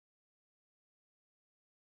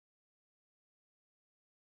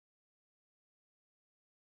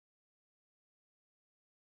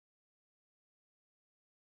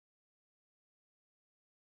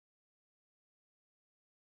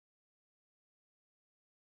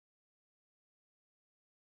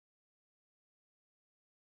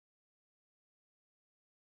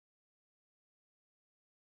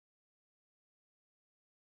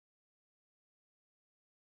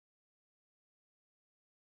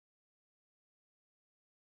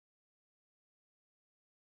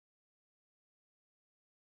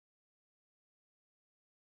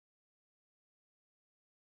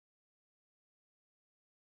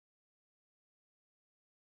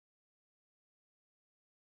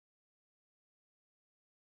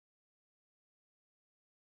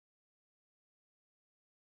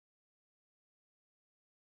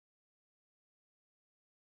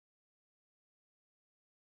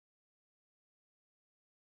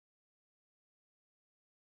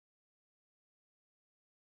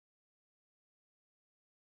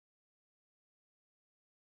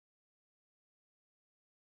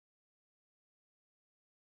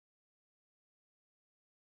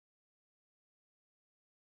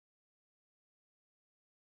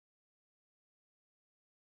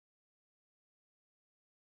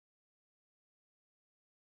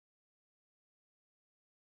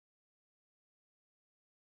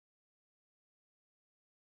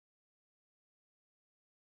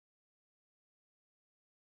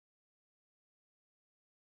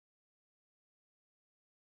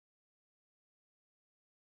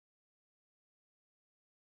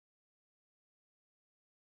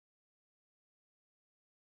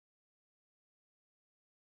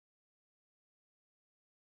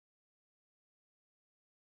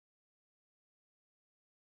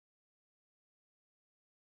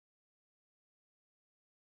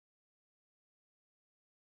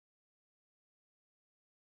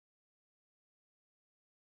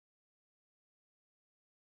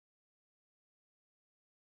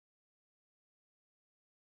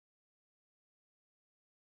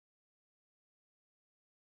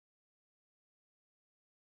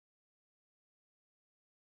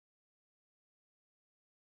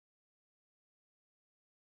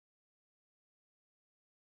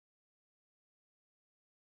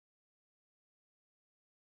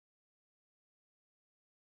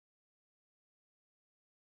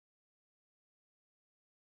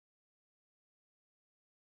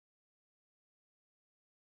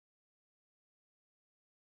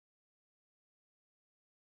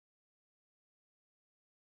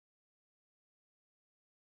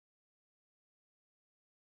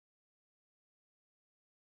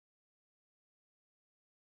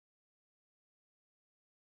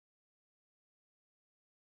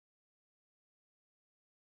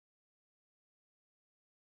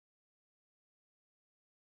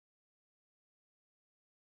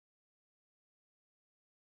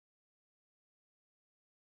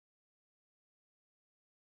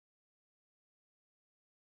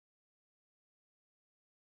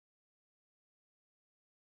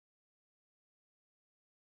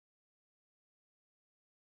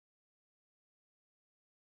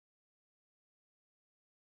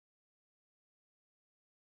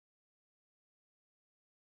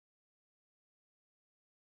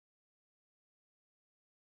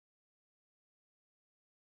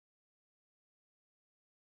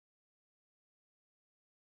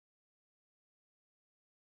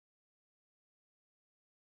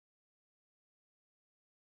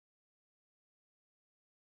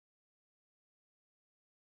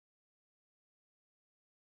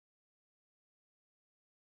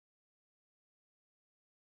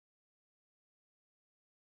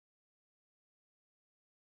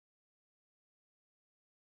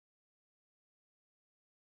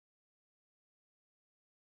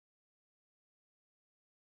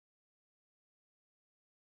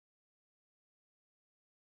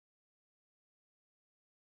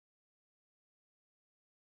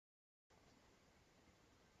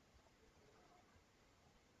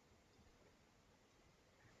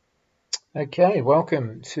Okay,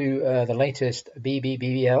 welcome to the latest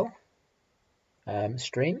BBBL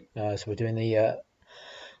stream. So we're doing the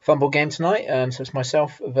Fumbbl game tonight. So it's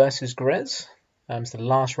myself versus Grez. It's the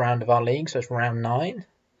last round of our league, so it's round 9.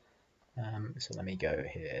 So let me go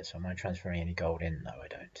here. So am I transferring any gold in? No, I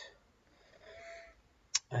don't.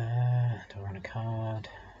 Do I want a card?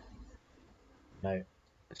 No.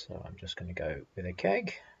 So I'm just going to go with a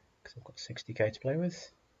keg because I've got 60k to play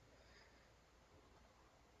with.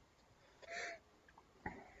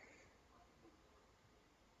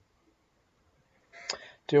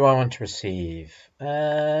 Do I want to receive?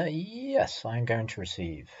 Yes, I'm going to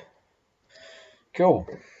receive. Cool.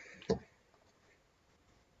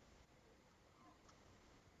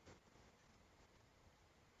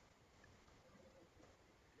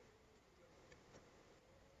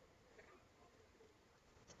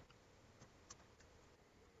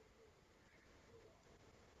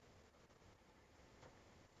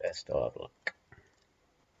 Best of luck.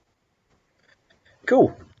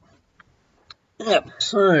 Cool.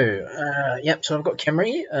 So I've got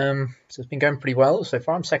Kemri. So it's been going pretty well so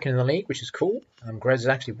far. I'm second in the league, which is cool. Grez is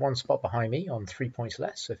actually one spot behind me on 3 points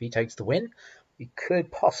less. So if he takes the win, we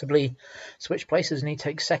could possibly switch places and he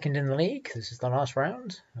takes second in the league. This is the last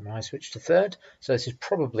round, and I switch to third. So this is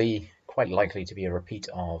probably quite likely to be a repeat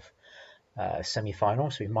of semi-final.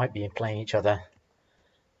 So we might be playing each other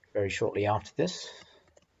very shortly after this.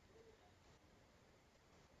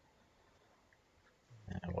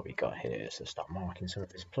 What we got here is to start marking some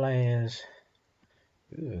of his players.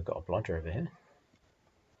 Ooh, we've got a blodger over here.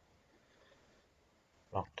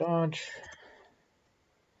 Block dodge.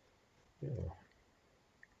 Ooh.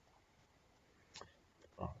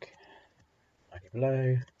 Block. Mighty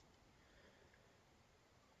blow.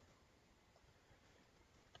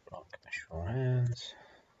 Block. Sure hands.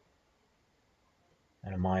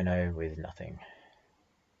 And a Mino with nothing.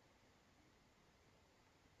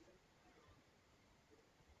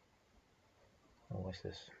 Oh, what's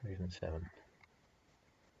this? Movement 7.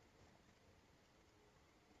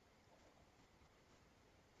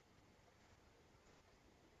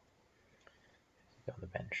 Got on the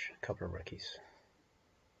bench. A couple of rookies.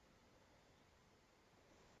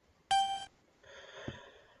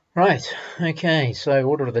 Right, okay, so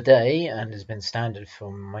order of the day, and has been standard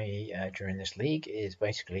for me during this league, is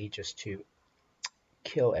basically just to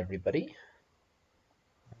kill everybody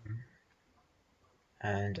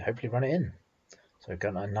and hopefully run it in. So I've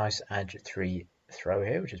got a nice Edge 3 throw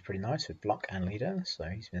here, which is pretty nice with block and leader, so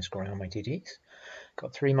he's been scoring on my TDs.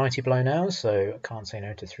 Got 3 Mighty Blow now, so I can't say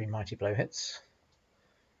no to 3 Mighty Blow hits.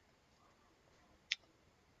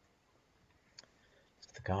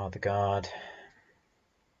 The guard, the guard.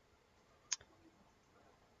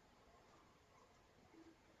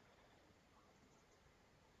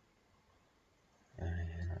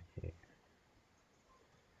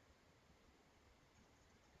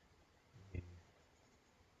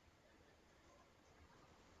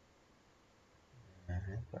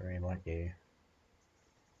 I really want you.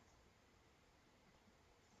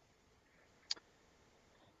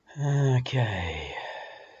 Okay,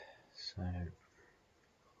 so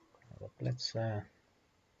let's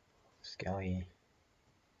Skelly.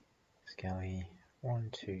 1,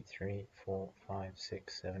 2, 3, 4, 5,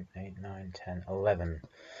 6, 7, 8, 9, 10, 11.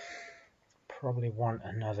 Probably want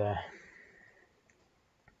another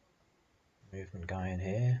movement guy in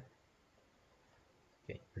here.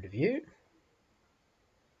 Get rid of you.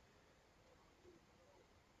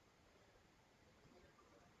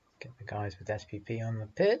 Get the guys with SPP on the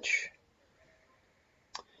pitch.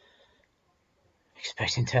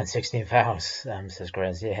 Expecting turn 16 fouls, says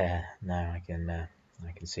Grez. Yeah, no, I can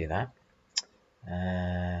see that.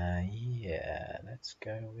 Yeah, let's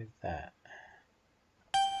go with that.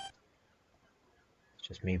 It's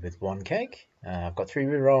just me with 1 keg. I've got 3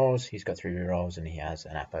 rerolls, he's got 3 rerolls, and he has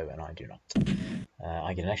an Apo, and I do not.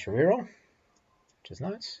 I get an extra reroll, which is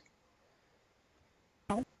nice.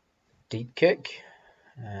 Deep kick.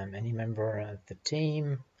 Any member of the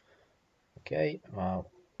team. Okay,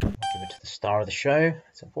 well, I'll give it to the star of the show.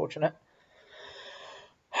 It's unfortunate.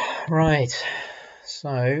 Right,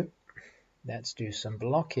 so let's do some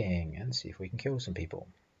blocking and see if we can kill some people.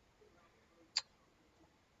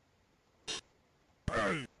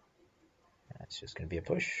 That's just going to be a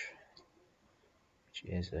push, which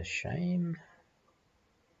is a shame.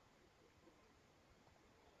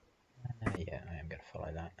 Yeah, I am going to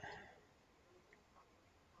follow that.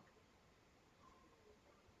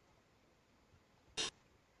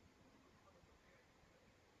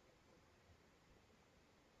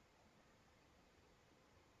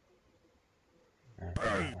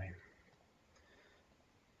 That way.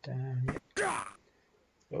 Down.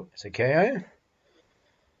 Oh, it's a KO.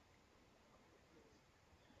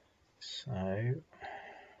 So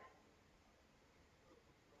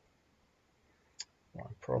what I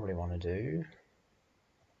probably want to do,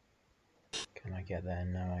 can I get there?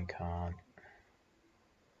 No, I can't.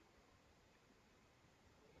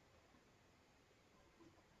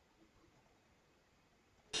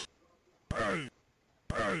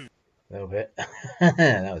 A little bit.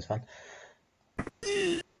 That was fun.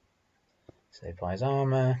 Save by his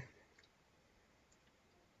armor.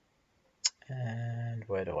 And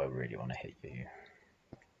where do I really want to hit you?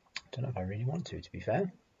 Don't know if I really want to be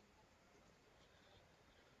fair.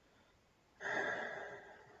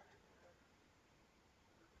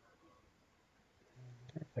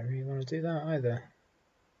 Don't really want to do that either.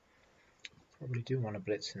 Probably do want to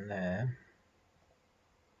blitz in there.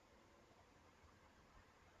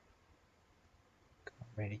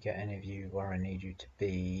 Can't really get any of you where I need you to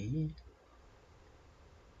be.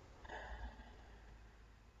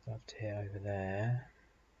 Love to hit over there.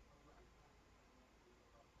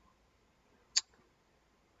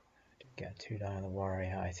 Didn't get too down on the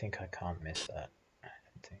warrior. I think I can't miss that. I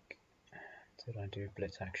don't think. Did I do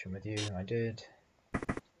blitz action with you? I did.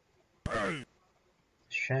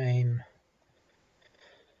 Shame.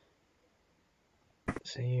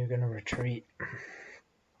 So you're going to retreat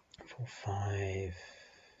 4, 5,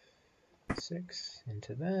 6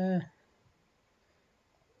 into there.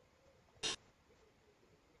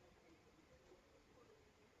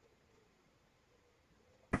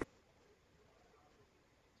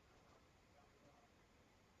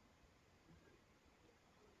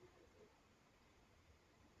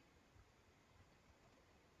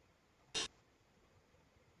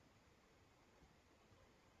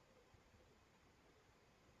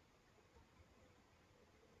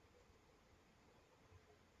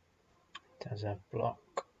 Does have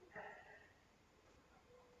block.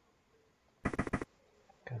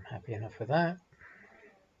 I'm happy enough with that.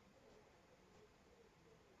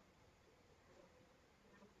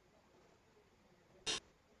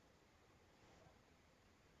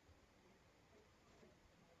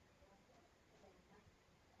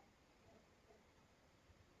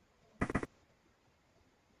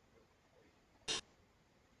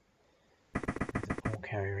 The ball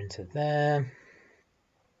carrier into there.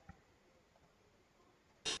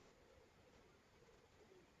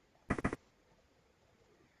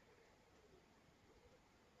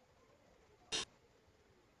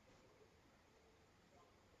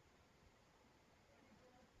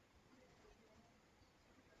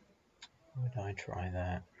 Would I try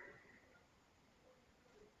that?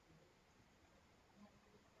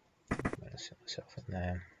 I'm going to sit myself in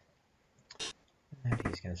there. And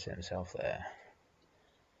he's going to sit himself there.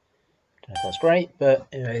 Don't know if that's great, but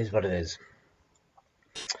it is what it is.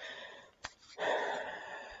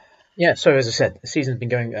 Yeah, so as I said, the season's been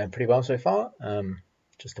going pretty well so far.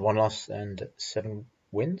 Just the 1 loss and 7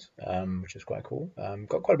 wins, which is quite cool.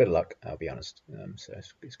 Got quite a bit of luck, I'll be honest. So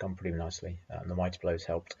it's gone pretty nicely. The Mighty Blows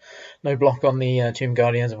helped. No block on the Tomb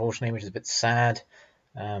Guardians, unfortunately, which is a bit sad.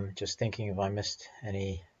 Just thinking if I missed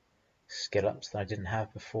any skill ups that I didn't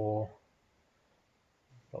have before.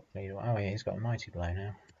 Oh yeah, he's got a Mighty Blow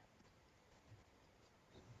now.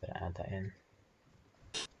 Better add that in.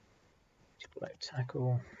 Mighty Blow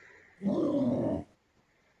tackle.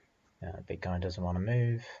 The big guy doesn't want to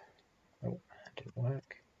move. Oh, that didn't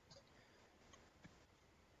work.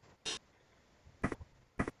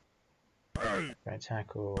 Red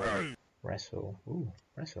tackle, wrestle. Ooh,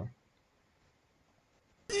 wrestle.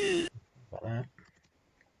 About that.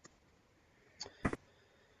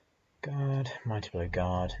 Guard, Mighty Blow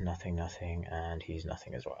guard, nothing, nothing, and he's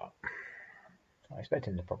nothing as well. I expect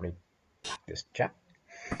him to probably pack this chap.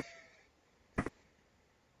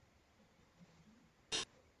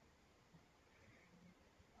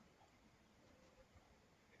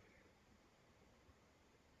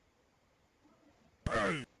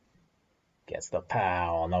 Gets the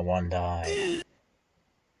pow on the 1 die.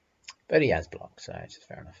 But he has block, so it's just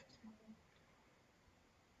fair enough.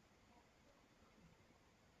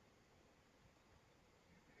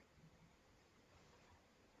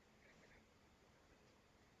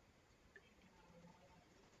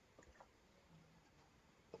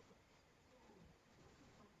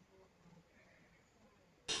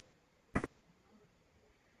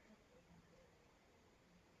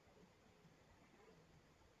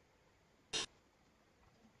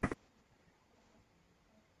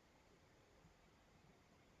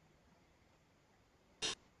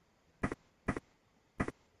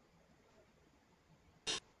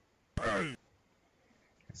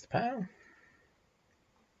 That's the pow.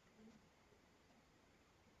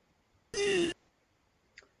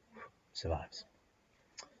 survives.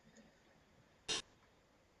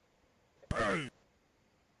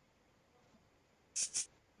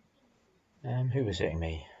 Who was hitting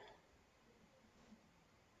me?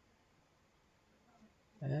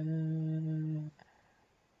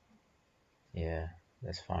 Yeah,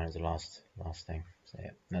 that's fine as the last thing. So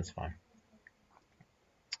yeah, that's fine.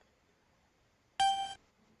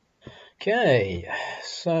 Okay,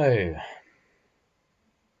 so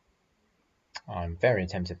I'm very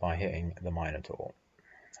tempted by hitting the Minotaur.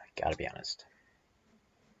 I gotta be honest.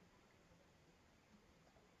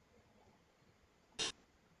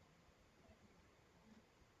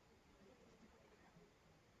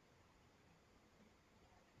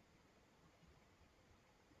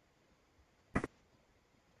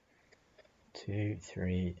 Two,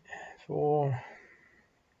 three, four.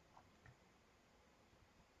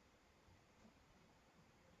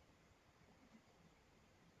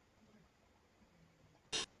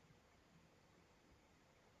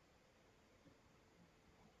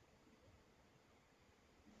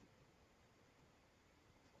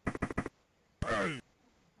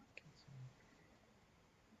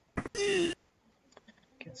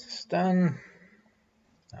 Gets a stun.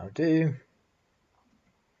 That'll do.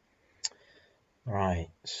 Right,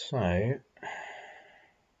 so at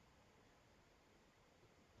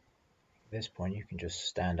this point you can just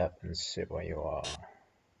stand up and sit where you are.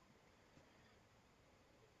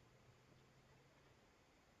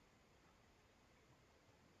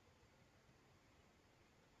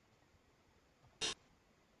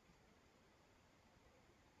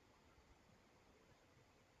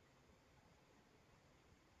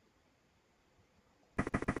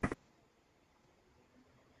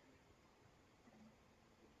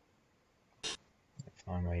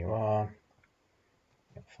 Find where you are.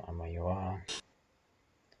 Find where you are.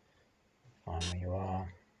 Find where you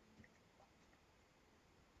are.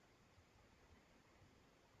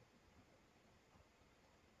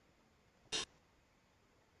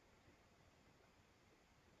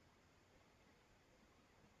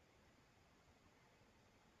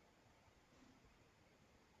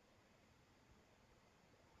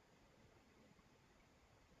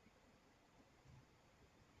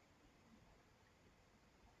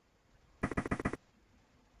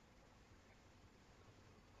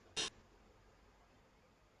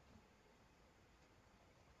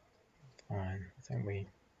 Fine. I think we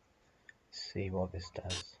see what this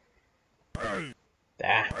does.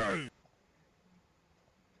 Ah!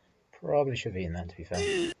 Probably should have eaten that, to be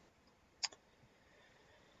fair.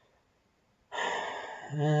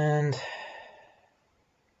 And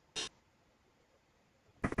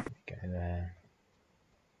go there.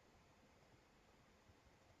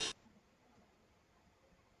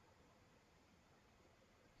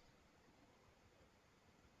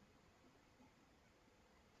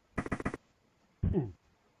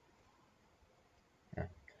 Oh,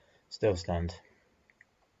 still stunned.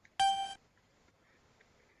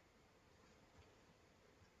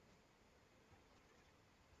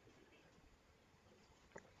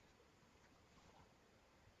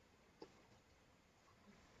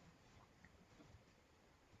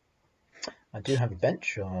 I do have a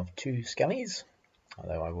bench of 2 skellies,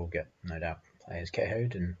 although I will get, no doubt, players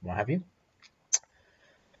KO'd and what have you.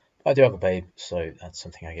 I do have a babe, so that's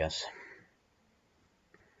something, I guess.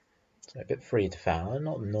 So a bit free to foul. I'm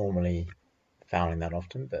not normally fouling that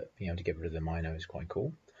often, but being able to get rid of the Mino is quite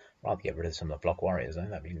cool. I'd rather get rid of some of the block warriors, though.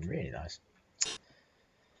 That'd be really nice.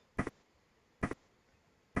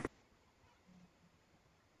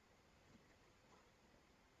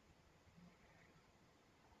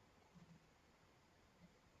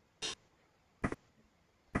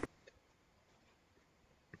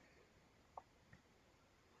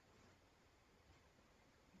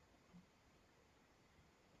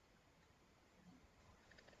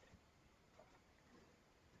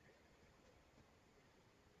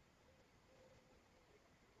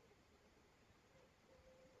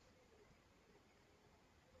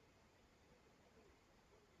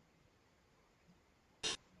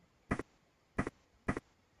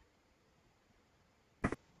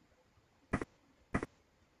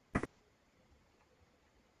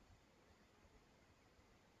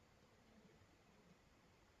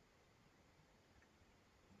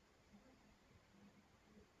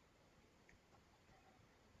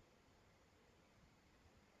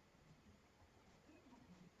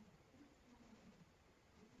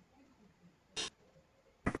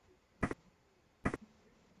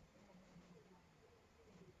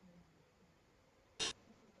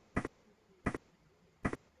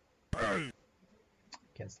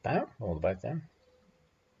 Against the power, or the both down.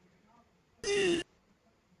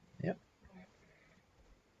 Yep.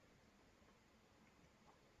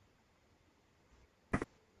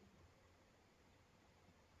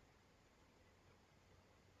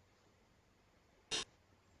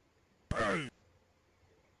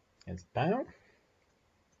 against the bow.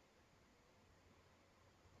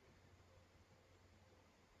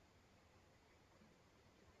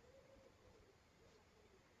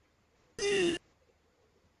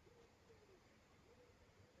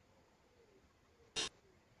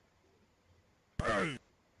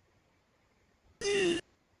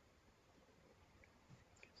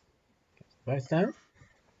 Both down.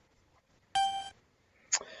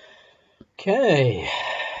 Okay,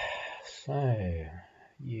 so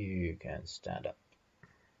you can stand up.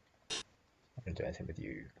 Not going to do anything with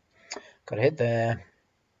you. Got a hit there.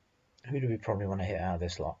 Who do we probably want to hit out of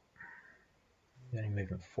this lot? He's only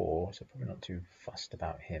movement 4, so probably not too fussed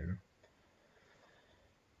about him.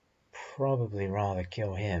 Probably rather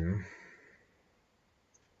kill him.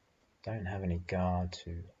 Don't have any guard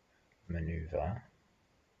to maneuver.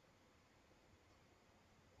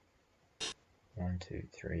 1, 2,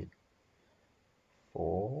 3,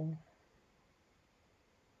 4.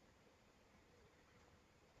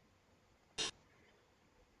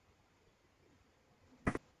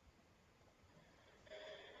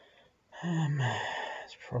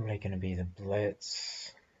 It's probably going to be the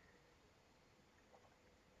blitz.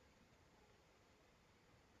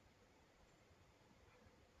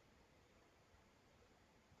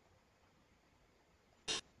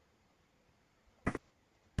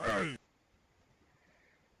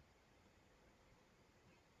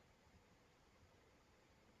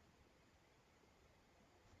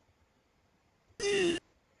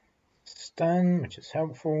 Stun, which is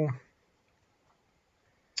helpful.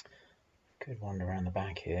 Could wander around the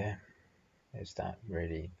back here. Is that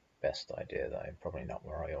really best idea though? Probably not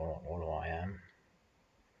where all I am.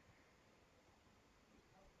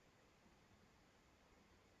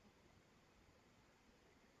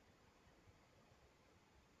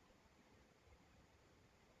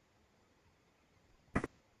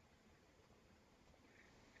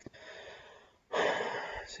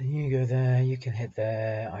 So you go there, you can hit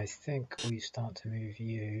there. I think we start to move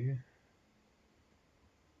you.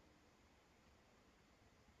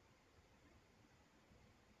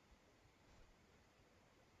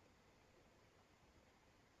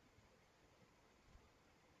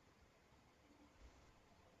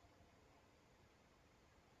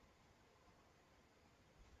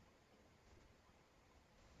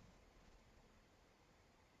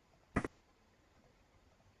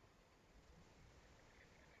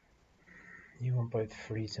 You want both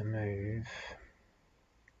free to move.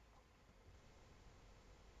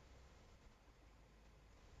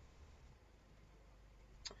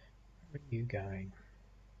 Where are you going?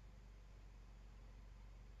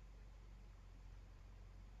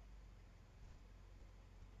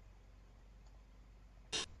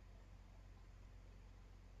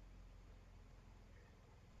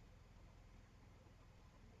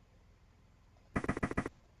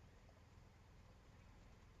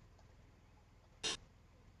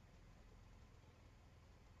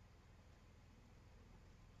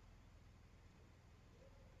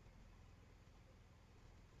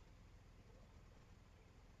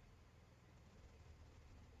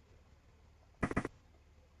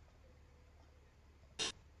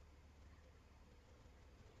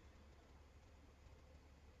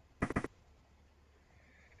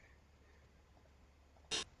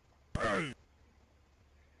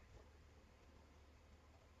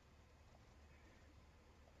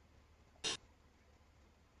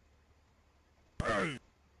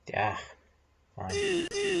 Yeah, fine.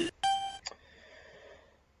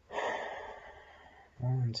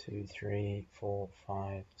 1, 2, 3, 4,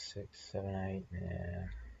 5, 6, 7, 8.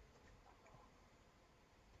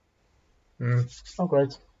 Yeah. Not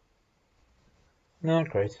great. Not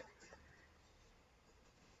great.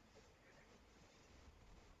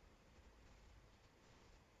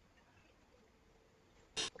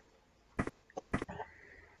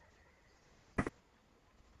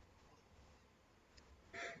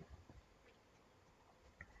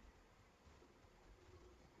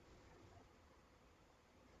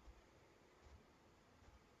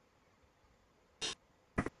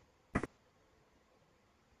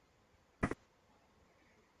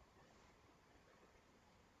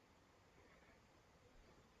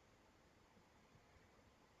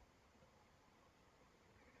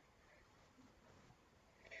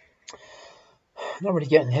 Not really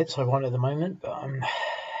getting hits I want at the moment, but I'm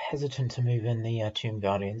hesitant to move in the Tomb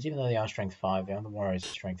Guardians, even though they are strength 5. The other warriors are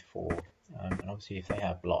strength 4, and obviously if they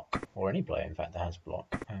have block, or any player in fact that has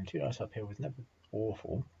block, 2 dice up here was never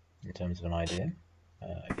awful in terms of an idea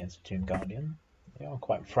against a Tomb Guardian. They are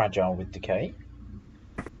quite fragile with decay,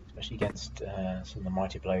 especially against some of the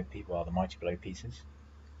Mighty Blow people, are the Mighty Blow pieces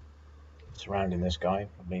surrounding this guy,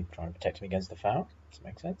 probably trying to protect him against the foul. Does that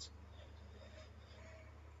make sense?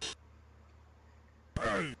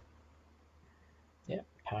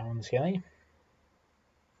 and Skelly.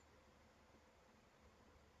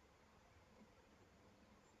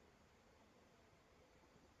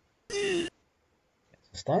 Gets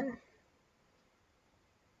a stun.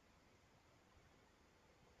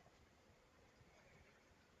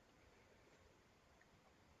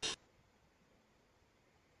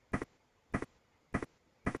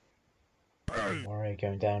 Warrior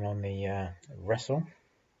going down on the wrestle.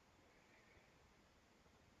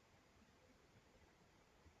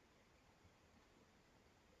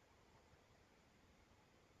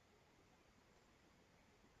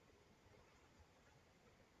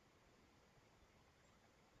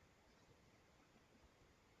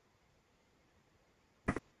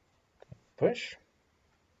 Push.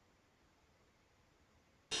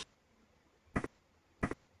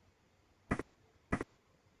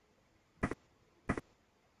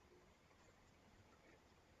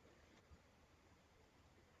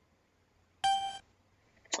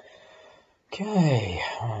 Okay,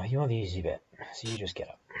 you're the easy bit, so you just get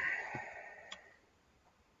up.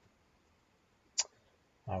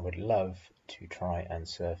 I would love to try and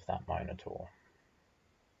surf that Minotaur,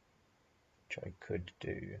 which I could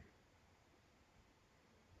do.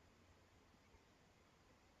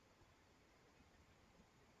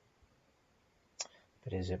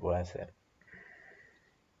 But is it worth it?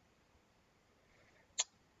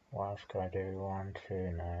 What else could I do? 1, 2,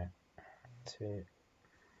 no. 2.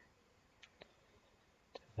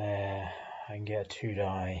 There, I can get a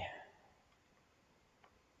 2-die.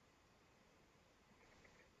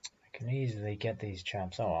 I can easily get these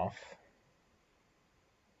chaps off.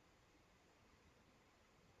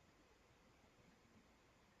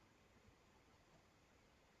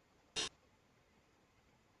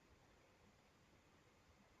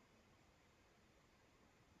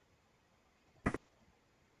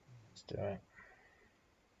 Let's do it.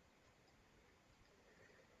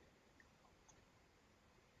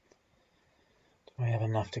 Do I have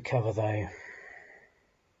enough to cover though?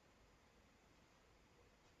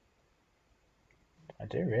 I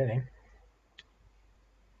do really.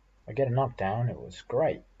 If I get a knockdown, it was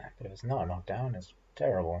great. But if it's not a knockdown, it's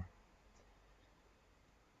terrible.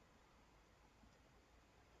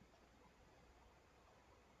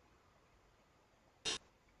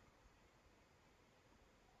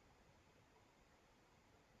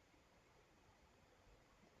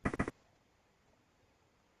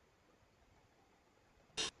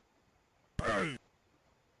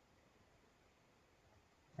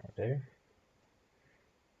 I do.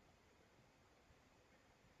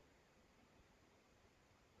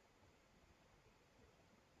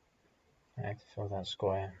 I have to fill that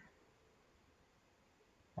square.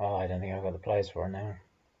 Oh, I don't think I've got the plays for it now.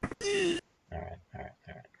 Alright, alright,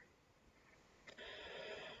 alright.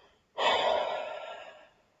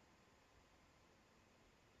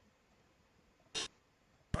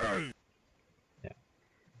 Yeah,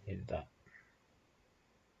 needed that.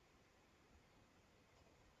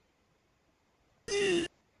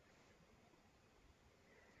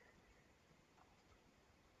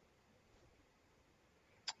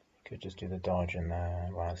 Could just do the dodge and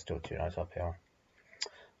well, it's still 2 nice uphill.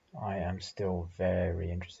 I am still very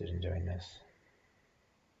interested in doing this.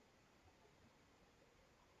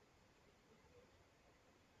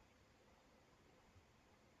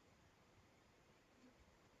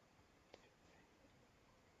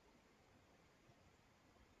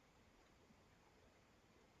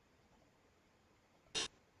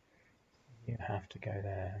 You have to go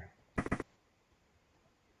there. 1,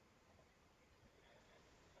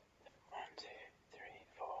 2, 3,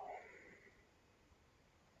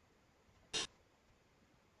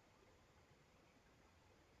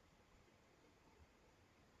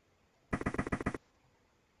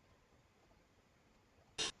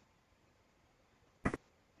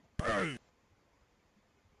 4.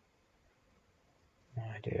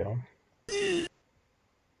 Ideal.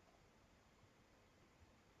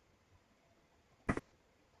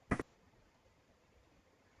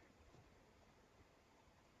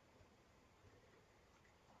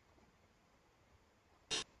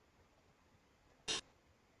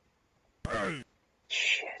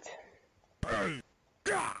 Shit.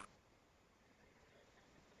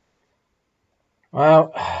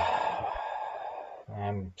 Well,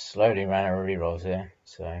 I'm slowly running out of rerolls here,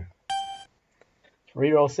 so it's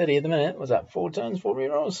reroll city at the minute. Was that 4 turns, 4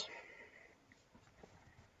 rerolls?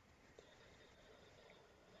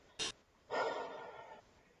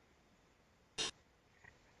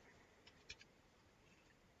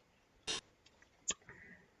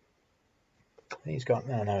 He's got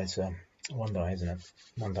no, it's a 1 die, isn't it?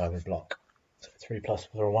 1 die with block. So 3+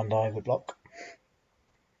 for a 1 die with block.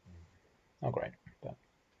 Not great, but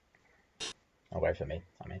Away from me,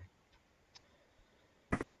 I mean.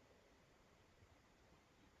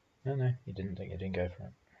 No, you didn't think you didn't go for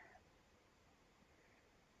it.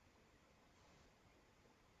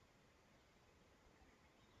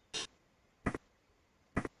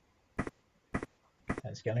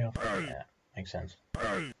 That's getting off. Yeah, makes sense.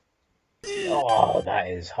 Oh, that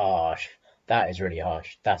is harsh. That is really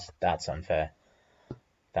harsh. That's unfair.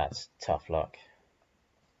 That's tough luck.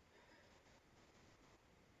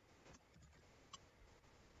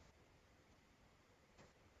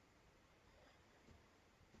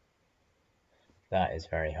 That is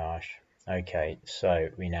very harsh. Okay, so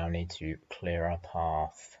we now need to clear our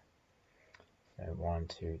path. So 1,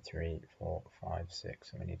 2, 3, 4, 5,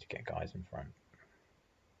 6. And we need to get guys in front.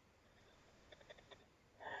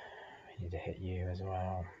 We need to hit you as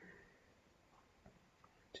well.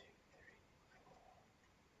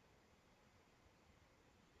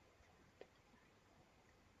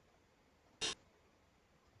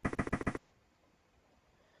 2,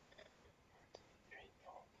 3,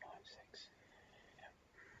 4, 5, 6.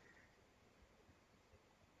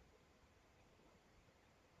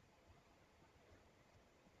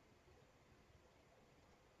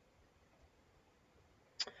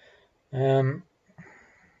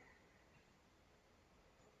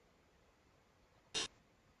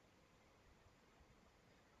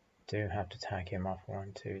 Do have to tag him off.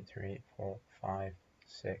 1, 2, 3, 4, 5,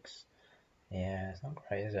 6. Yeah, it's not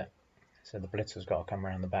great, is it? So the blitzer's got to come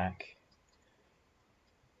around the back.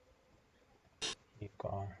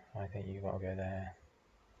 I think you've got to go there.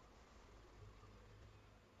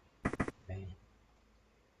 Me.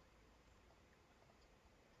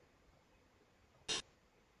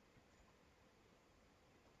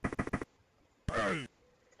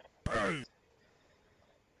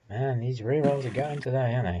 Man, these rerolls are going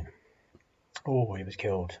today, aren't they? Oh, he was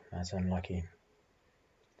killed. That's unlucky.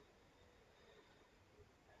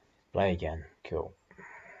 Play again. Cool.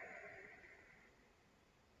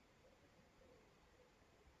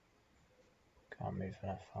 Can't move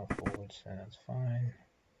enough far forward, so that's fine.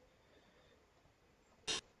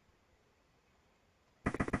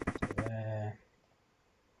 So there.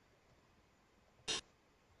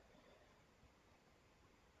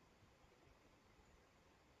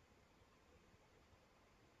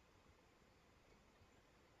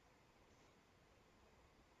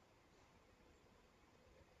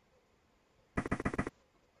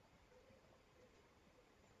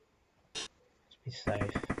 Let's be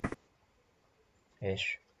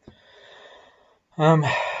safe-ish.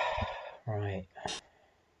 Right.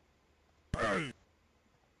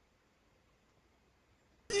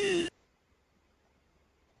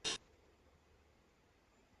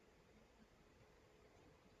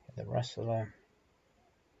 The wrestler.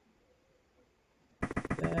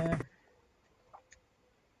 There.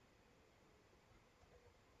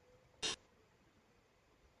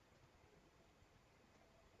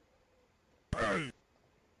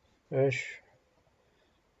 Push.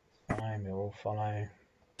 Fine, we'll all follow.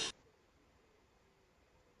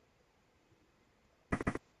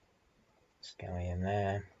 Skelly in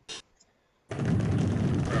there.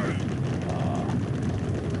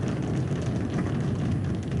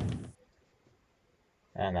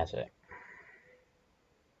 And that's it.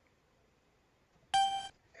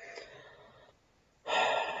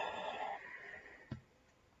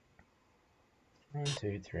 One,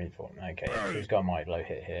 2, 3, 4. Okay, so he's got a mighty low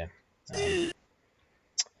hit here.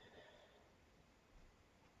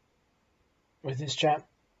 With this chap,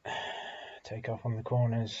 take off on the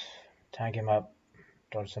corners, tag him up,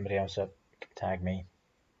 dodge somebody else up, tag me,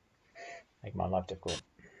 make my life difficult.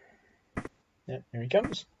 Yep, here he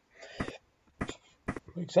comes.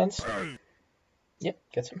 Makes sense. Yep,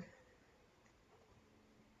 gets him.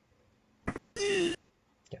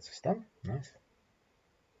 Gets a stun. Nice.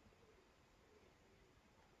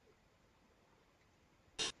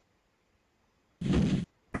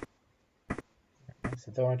 Makes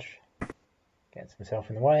the dodge. Gets himself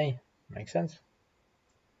in the way. Makes sense.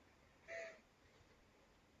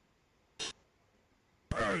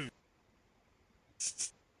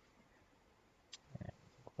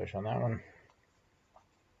 Push on that one.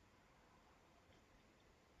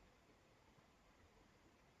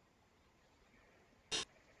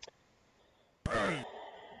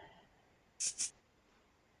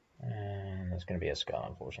 And there's going to be a skull,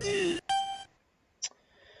 unfortunately.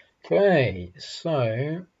 Okay,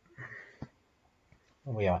 so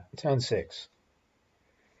we are turn 6.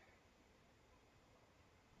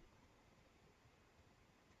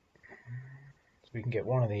 So we can get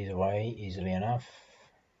one of these away easily enough.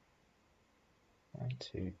 1,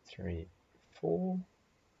 2, 3, 4.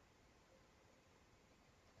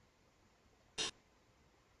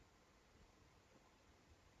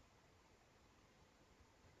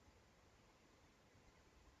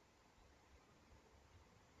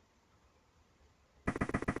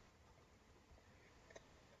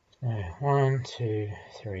 Right, 1, 2,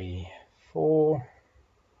 3, 4.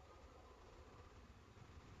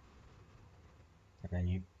 And then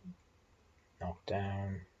you knock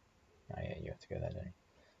down. Oh yeah, you have to go there, don't you?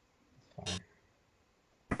 That's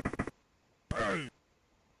fine.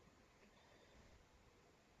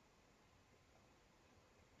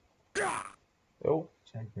 Oh,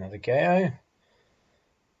 another KO.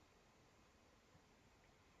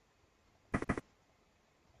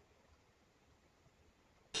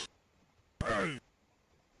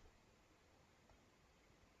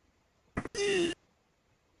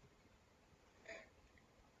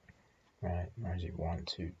 Right, where is it? 1,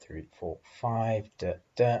 2, 3, 4, 5. So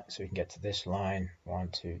we can get to this line. 1,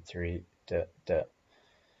 2, 3. Get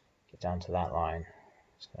down to that line.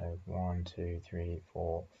 So 1, 2, 3,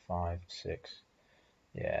 4, 5, 6.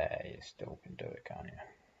 Yeah, you still can do it, can't you?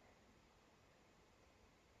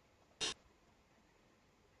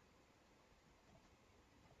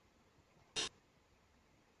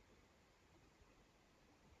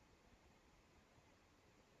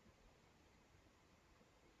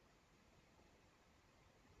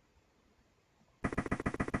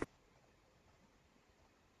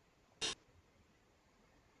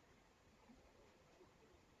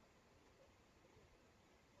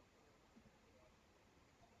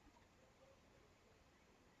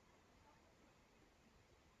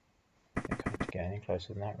 I can't get any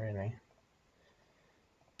closer than that, really.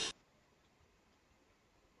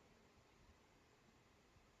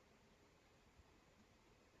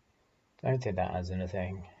 Don't think that adds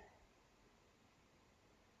anything.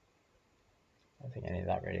 I don't think any of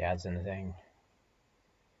that really adds anything.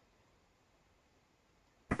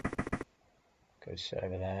 Go sit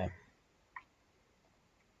over there.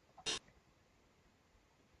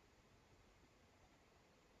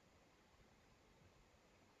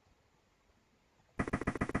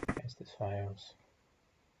 Guess this fails.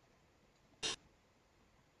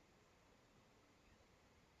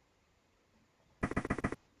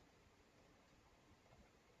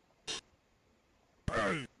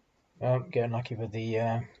 Well, getting lucky with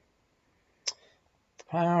the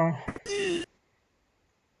power.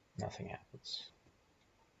 Nothing happens.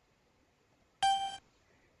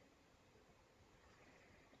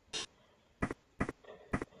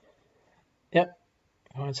 Yep,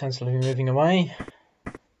 quite sensibly moving away.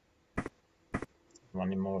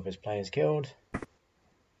 Wanting more of his players killed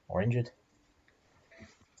or injured.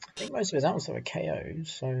 I think most of his outs were KOs,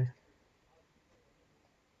 so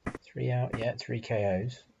 3 out, yeah, 3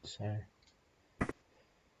 KOs, so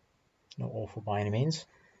not awful by any means.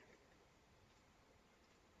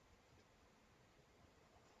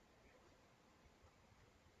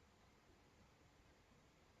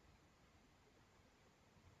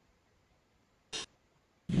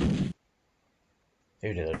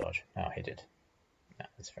 Who did the dodge? Oh, he did. No,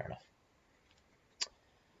 that's fair enough.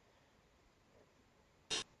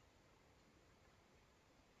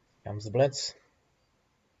 Comes the blitz.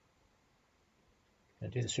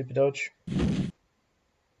 Gonna do the super dodge.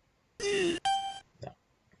 No.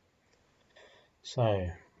 So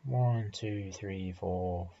 1, 2, 3,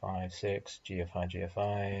 4, 5, 6. GFI,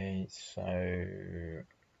 GFI. So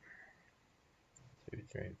 2,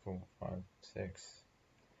 3, 4, 5, 6.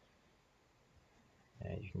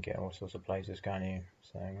 Yeah, you can get all sorts of places, can't you?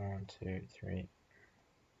 So 1, 2, 3.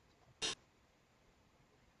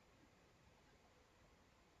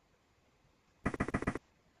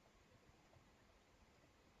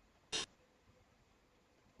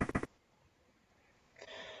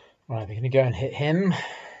 Right, we're going to go and hit him.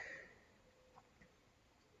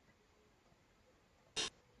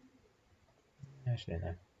 Actually,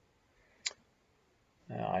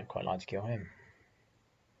 no. I'd quite like to kill him.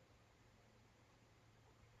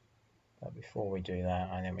 But before we do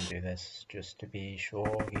that, I think we do this just to be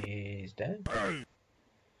sure he's dead.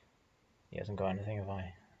 He hasn't got anything, have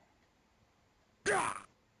I?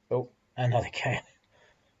 Oh, another KO.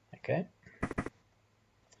 Okay.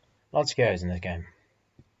 Lots of KOs in this game.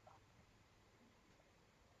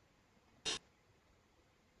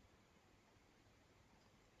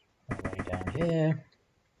 Way down here.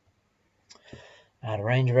 Out of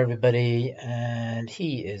range of everybody, and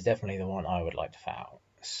he is definitely the one I would like to foul.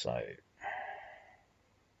 So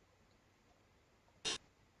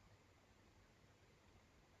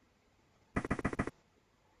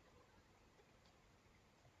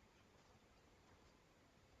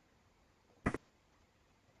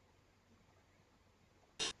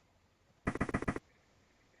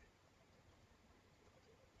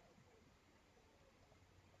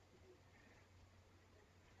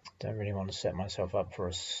don't really want to set myself up for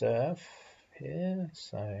a surf here,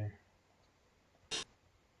 so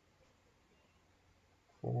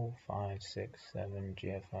 4 4, 5, 6, 7,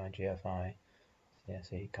 GFI, GFI. Yeah,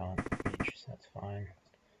 so he can't reach, so that's fine.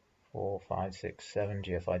 4, 5, 6, 7,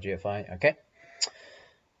 GFI, GFI. Okay.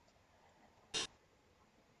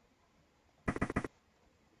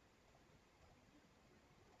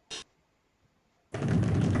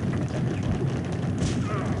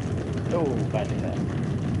 Oh, badly there.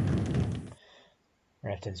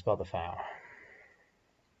 Ref didn't spot the foul.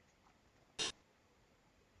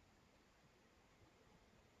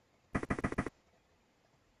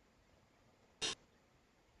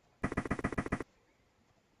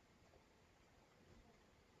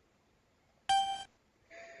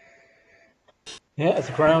 Yeah, as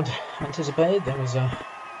the crowd anticipated, there was a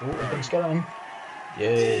big skeleton.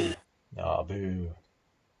 Yay! Ah, boo.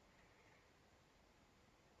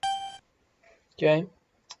 Okay.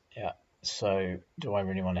 Yeah. So, do I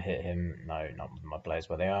really want to hit him? No, not with my blades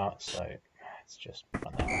where they are. So, let's just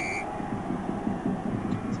run that way.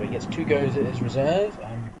 So he gets 2 goes at his reserve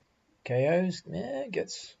and KOs. Yeah,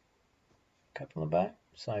 gets a couple of back.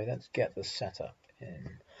 So let's get the setup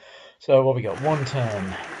in. So what we got? 1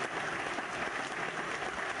 turn.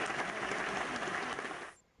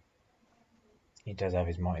 He does have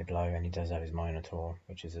his Mighty Blow and he does have his Minotaur,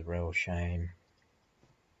 which is a real shame.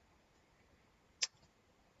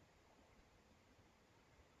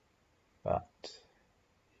 But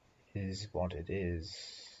it is what it is.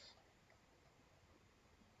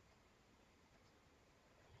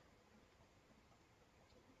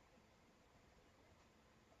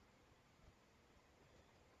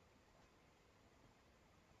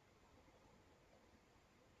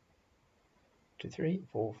 Two, 3,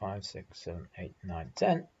 4, 5, 6, 7, 8, 9,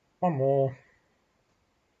 10. One more.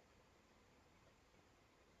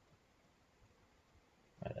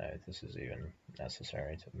 I don't know if this is even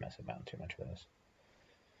necessary to mess about too much with this.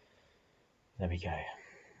 There we go.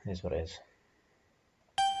 Here's what it is.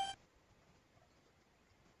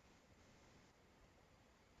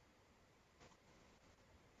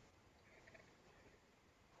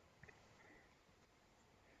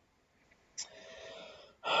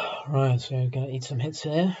 Right, so we're going to eat some hits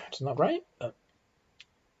here. It's not great, but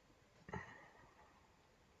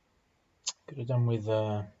could have done with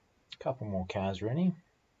a couple more cows, really.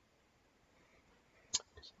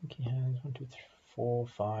 I think he has 1, 2, 3, 4,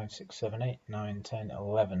 5, 6, 7, 8, 9, 10,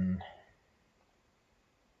 11.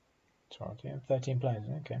 12, yeah, 13 players.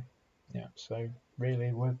 Okay, yeah. So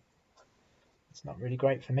really, it's not really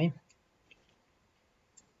great for me.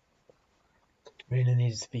 Really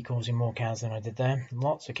needs to be causing more cows than I did there.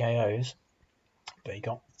 Lots of KOs, but he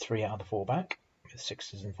got 3 out of the 4 back with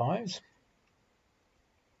 6s and 5s.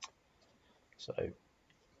 So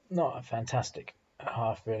not a fantastic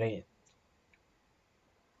half, really.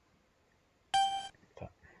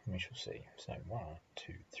 But we shall see. So 1,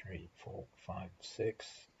 2, 3, 4, 5, 6,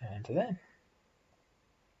 and to there.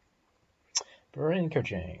 Brilliant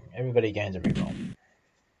coaching. Everybody gains a reroll.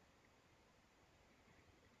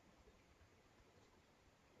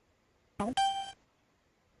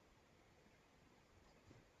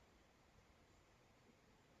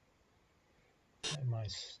 My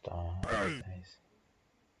star base.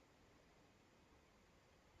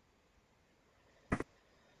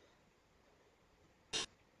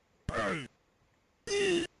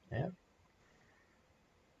 Yep.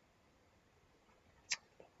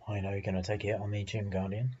 I know you're going to take it on the Tomb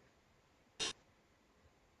Guardian.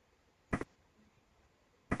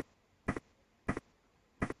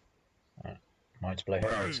 Right. Might play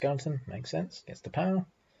her skeleton, makes sense. Gets the power.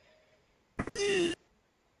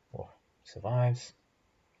 Oh, survives.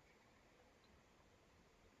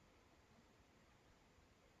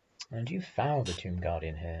 And you foul the Tomb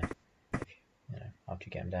Guardian here, after you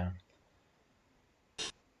get him down.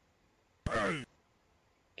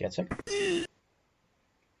 Gets him. So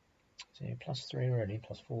you're +3 already,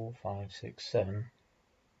 +4, 5, 6, 7,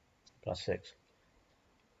 +6.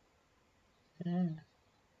 Yeah.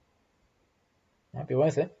 Might be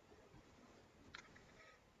worth it.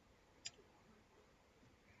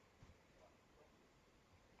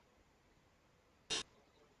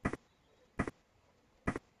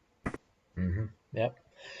 Yep.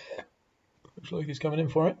 Looks like he's coming in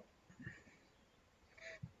for it.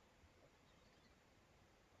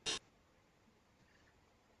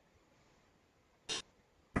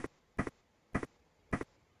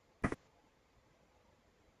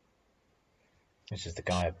 This is the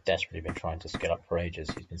guy I've desperately been trying to skill up for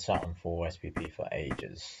ages. He's been sat on 4 SPP for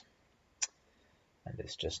ages. And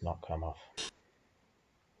it's just not come off.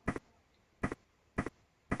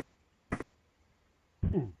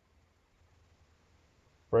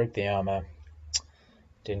 Broke the armor.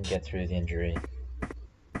 Didn't get through the injury.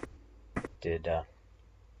 Did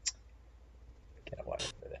get away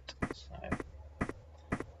with it. So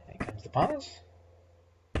here comes the pass.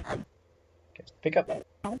 Gets the pick up.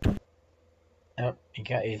 Oh,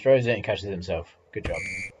 he throws it and catches it himself. Good job.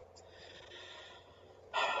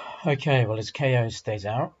 Okay, well his KO stays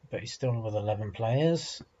out, but he's still with 11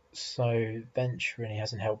 players, so bench really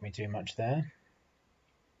hasn't helped me too much there.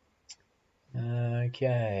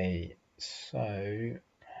 Okay, so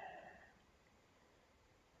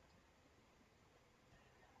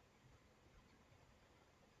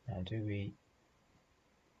now do we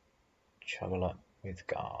juggle up with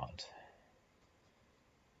guard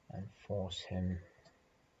and force him?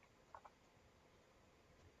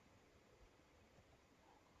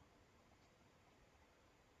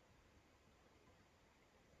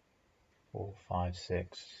 4, 5,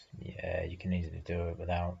 6. Yeah, you can easily do it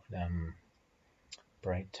without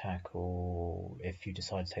break tackle. If you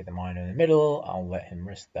decide to take the minor in the middle, I'll let him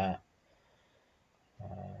risk that.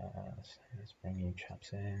 Let's bring you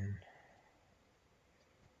chaps in.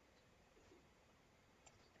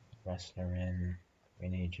 Wrestler in. We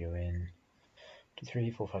need you in. 2, 3,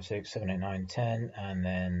 4, 5, 6, 7, 8, 9, 10, and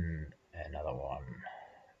then another one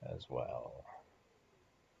as well.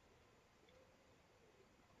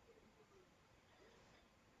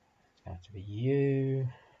 It's going to have to be you.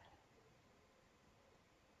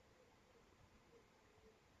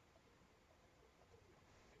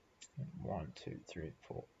 1, 2, 3,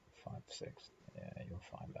 4, 5, 6. Yeah, you're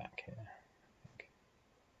fine back here. Okay.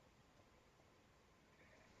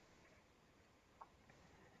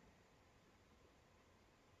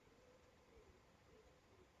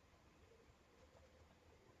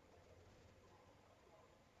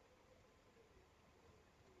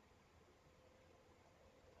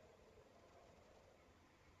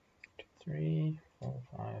 Two, 3, 4,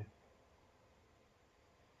 5.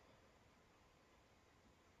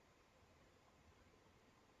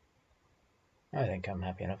 I think I'm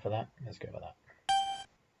happy enough for that. Let's go with that.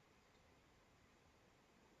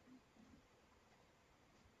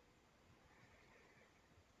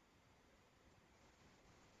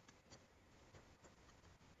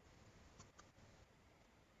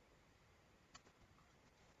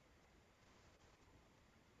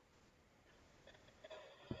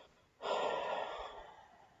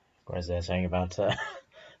 Whereas they're saying about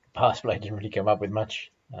pass play didn't really come up with much.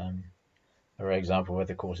 A rare example where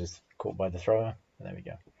the course is caught by the thrower. There we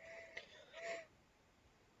go.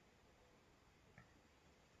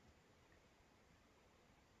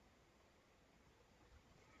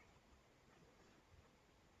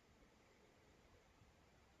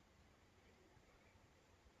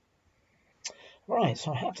 Right,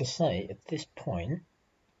 so I have to say, at this point,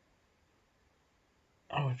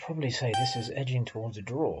 I would probably say this is edging towards a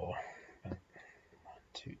draw. 1,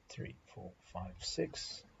 2, 3, 4, 5,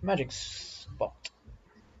 6. Magic spot.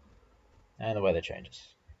 And the weather changes.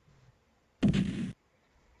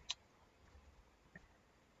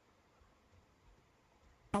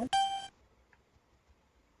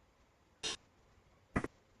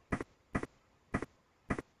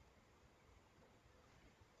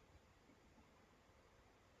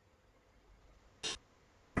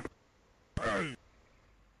 Let's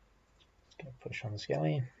go push on the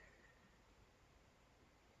skelly.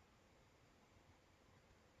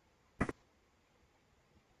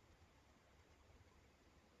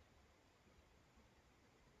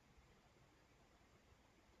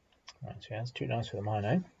 Right, so that's 2 dice for the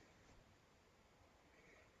Mino.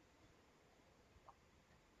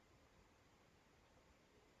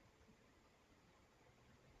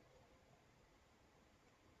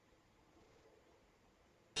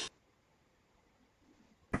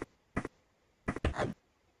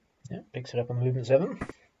 Yeah, picks it up on movement 7.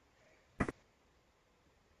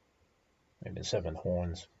 Movement 7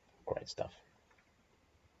 horns. Great stuff.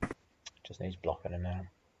 Just needs blocking him now.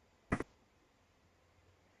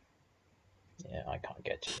 Yeah, I can't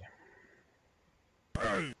get to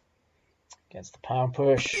you. Gets the power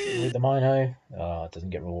push with the Mino. Oh, it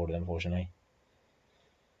doesn't get rewarded, unfortunately.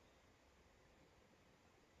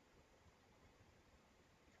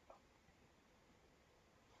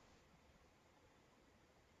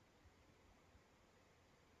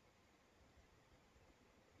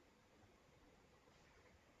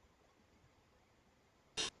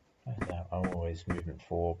 I always movement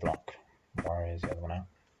 4, block warriors, the other one out.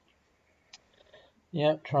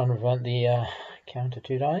 Yep, try and prevent the counter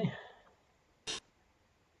 2 die.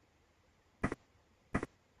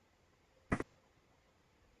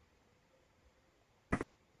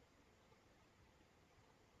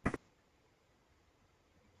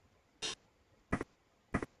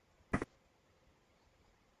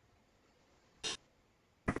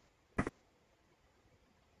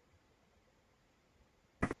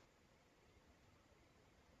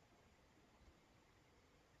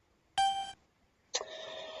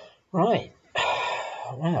 Right.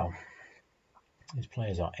 Wow. These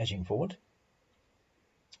players are edging forward.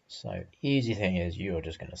 So easy thing is you're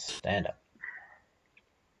just going to stand up.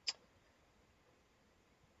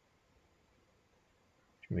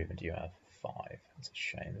 Which movement do you have? 5. That's a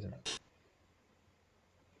shame, isn't it?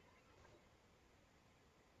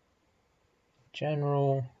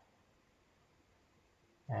 General.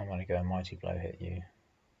 I'm going to go Mighty Blow hit you.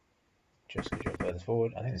 Just because you're further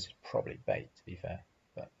forward. I think this is probably bait, to be fair.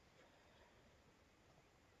 But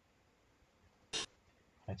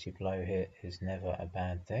Mighty Blow hit is never a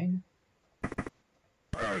bad thing.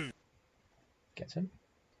 Gets him.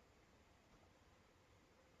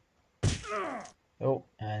 Oh,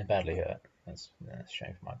 and badly hurt. That's a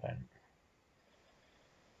shame for my opponent.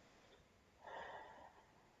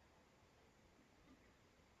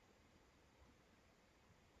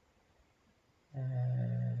 I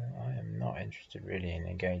am not interested really in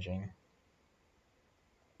engaging.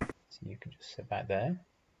 So you can just sit back there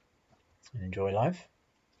and enjoy life.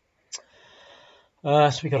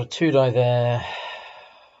 So we got a 2-die there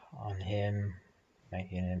on him,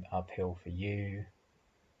 making him uphill for you.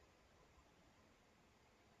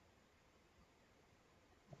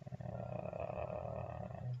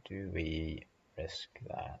 Do we risk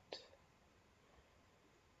that?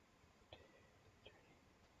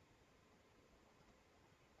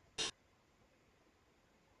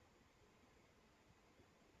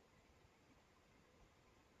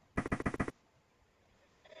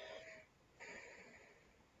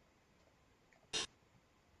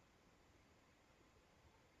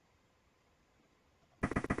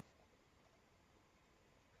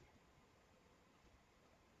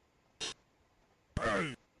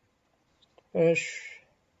 Push.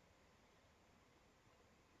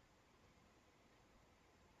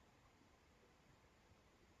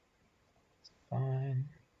 Fine.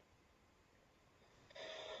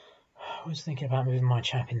 I was thinking about moving my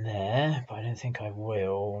chap in there, but I don't think I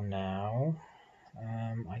will now.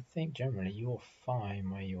 I think generally you're fine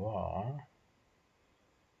where you are.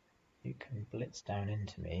 You can blitz down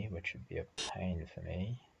into me, which would be a pain for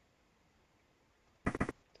me. I'm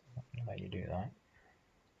not going to let you do that.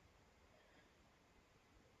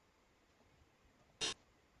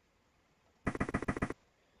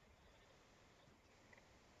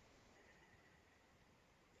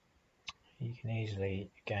 You can easily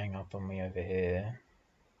gang up on me over here.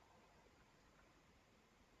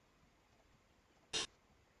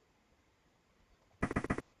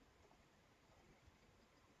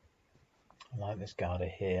 I like this Garter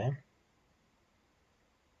here.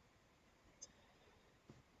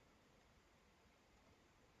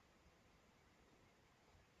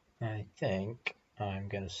 I think I'm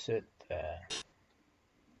going to sit there.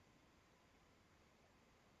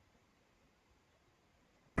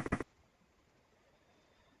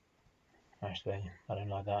 Actually, I don't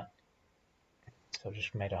like that. So I've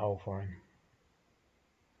just made a hole for him.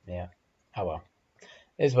 Yeah. Oh well.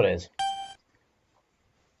 It is what it is.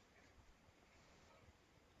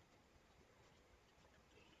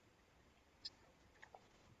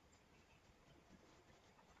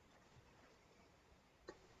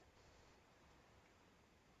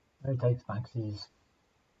 He takes Maxie's.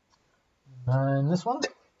 And this one?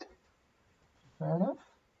 Fair enough.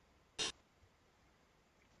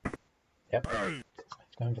 Yep.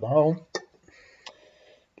 It's going for the hole.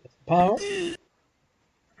 Gets the pile.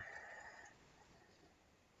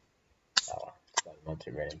 Oh well. Not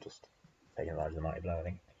too really, just taking advantage of the Mighty Blow, I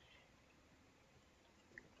think.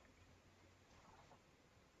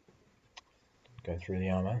 Go through the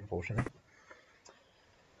armor, unfortunately.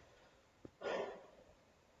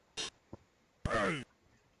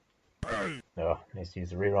 Oh, needs to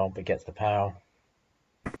use the reroll, but gets the power.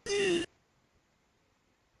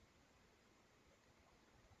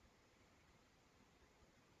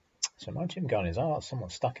 So my Jim Gunn is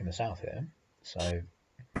somewhat stuck in the south here, so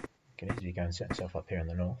he can easily go and set himself up here in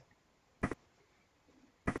the north.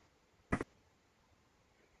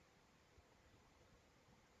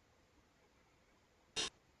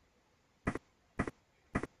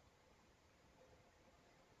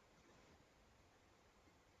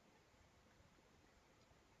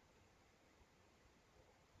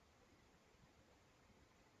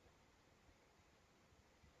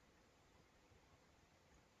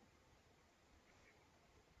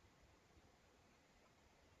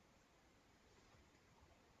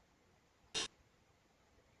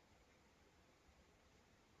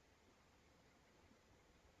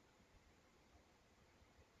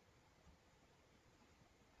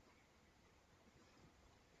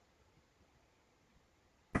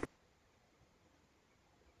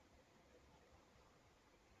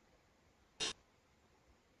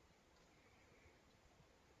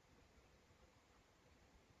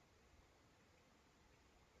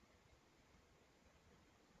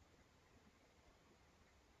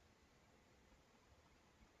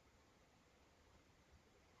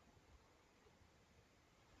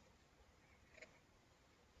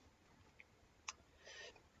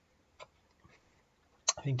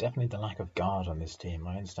 I think definitely the lack of guard on this team.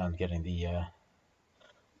 I understand getting the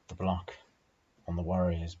block on the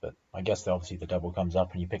Warriors, but I guess obviously the double comes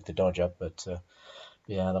up and you pick the dodge up, but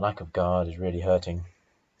yeah, the lack of guard is really hurting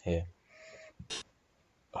here.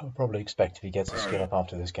 I'll probably expect if he gets a skill up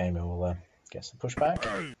after this game, he will get the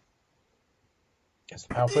pushback, gets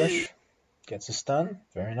the power push, gets a stun,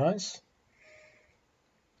 very nice.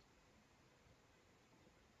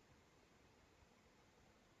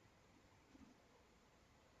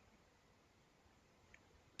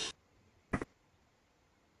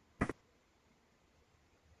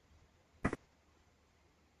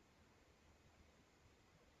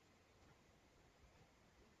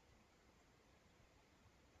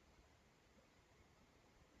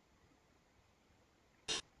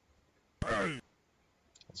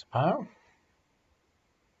 That's a power.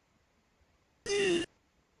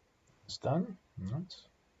 Stun. Nice.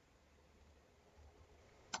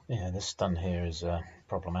 Yeah, this stun here is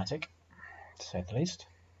problematic, to say the least.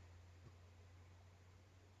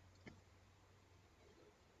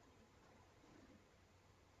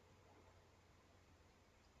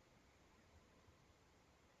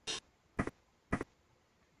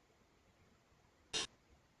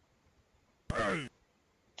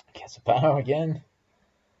 Gets a power again.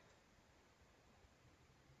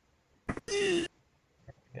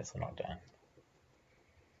 Gets a knockdown.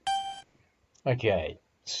 Okay,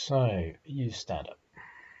 so you stand up.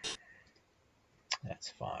 That's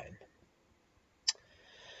fine.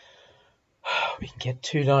 We can get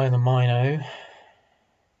 2 die on the Mino.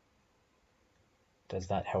 Does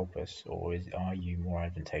that help us, or are you more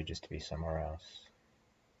advantageous to be somewhere else?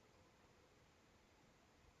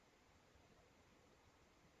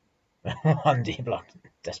 One D block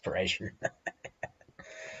desperation.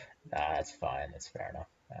 That's fine. That's fair enough.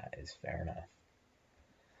 That is fair enough.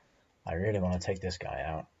 I really want to take this guy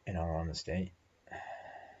out, in all honesty. I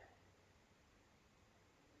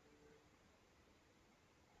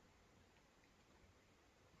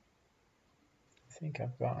think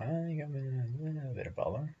I'm a bit of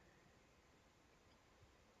bother.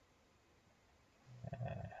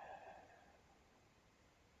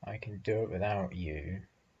 I can do it without you.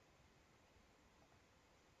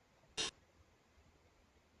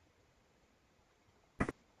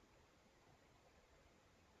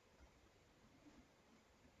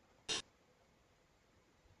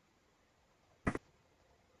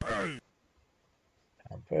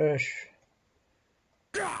 I'll push.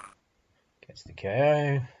 Gets the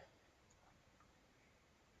KO.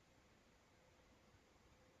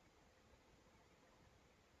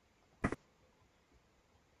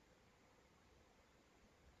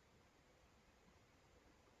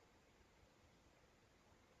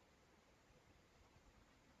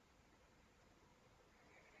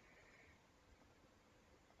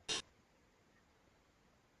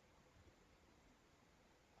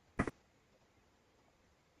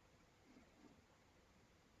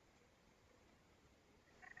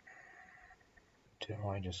 Do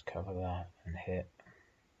I just cover that and hit?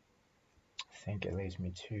 I think it leaves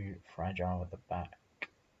me too fragile at the back.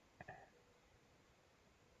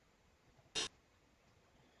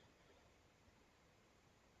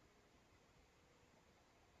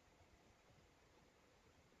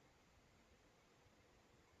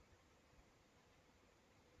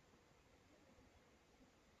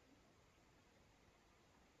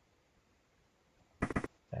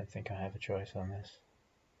 I don't think I have a choice on this.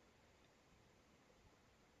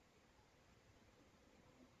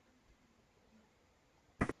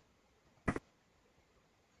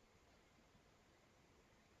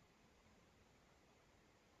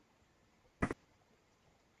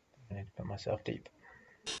 I need to put myself deep.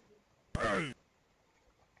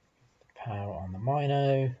 Power on the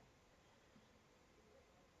Mino.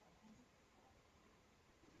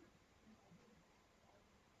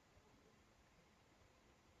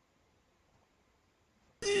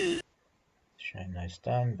 Shame no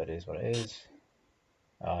stun, but it is what it is.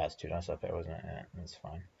 Oh, that's 2 dice up there, wasn't it? Yeah, that's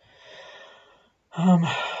fine.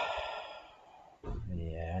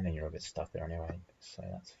 Yeah, I think you're a bit stuck there anyway, so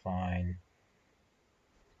that's fine.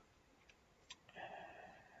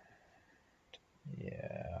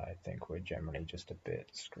 Yeah, I think we're generally just a bit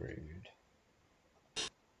screwed.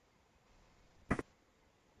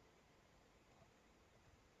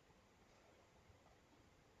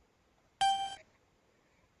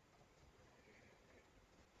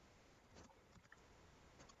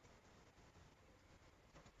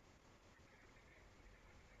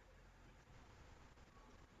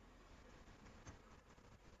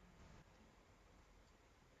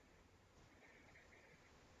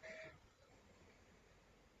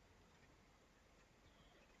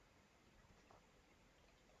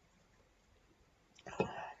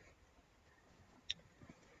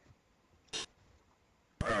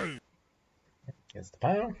 Gets the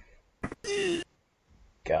power.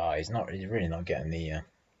 God, he's really not getting the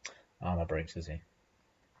armor breaks, is he?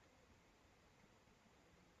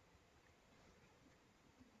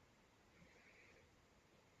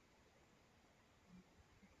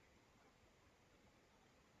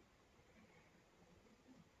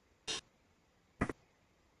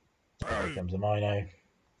 Here comes the Mino.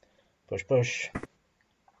 Push, push.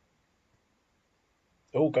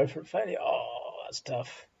 Oh, go for it, failure. Oh, that's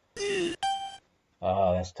tough.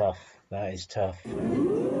 Oh, that's tough. That is tough. The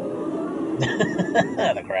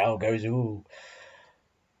crowd goes, ooh.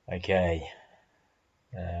 Okay.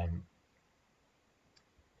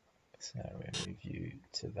 So we'll move you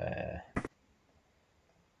to there.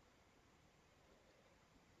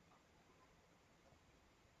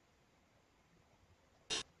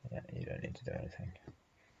 Yeah, you don't need to do anything.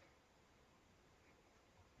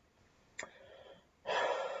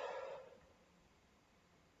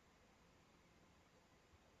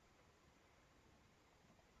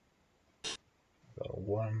 Got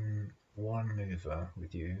one mover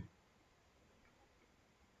with you.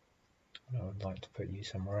 I would like to put you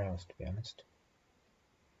somewhere else, to be honest.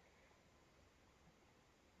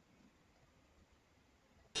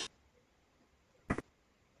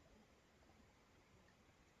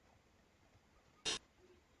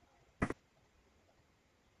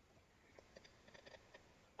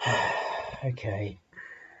 Okay.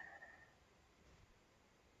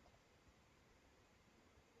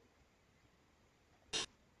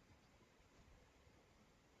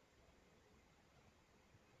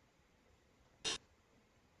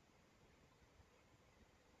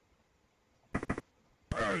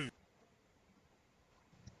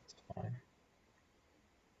 It's fine.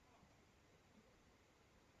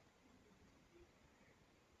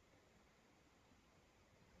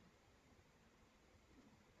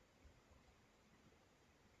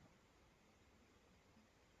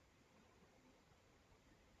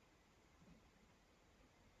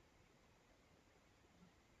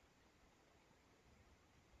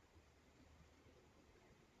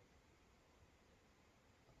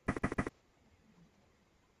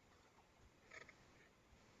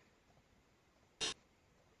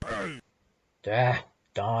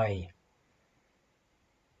 Die.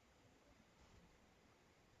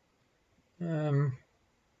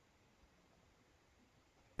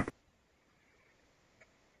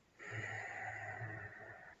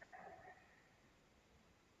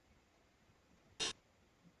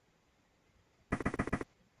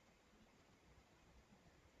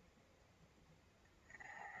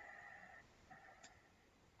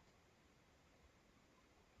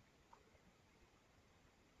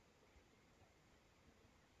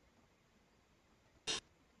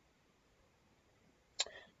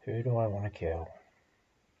 Who do I want to kill?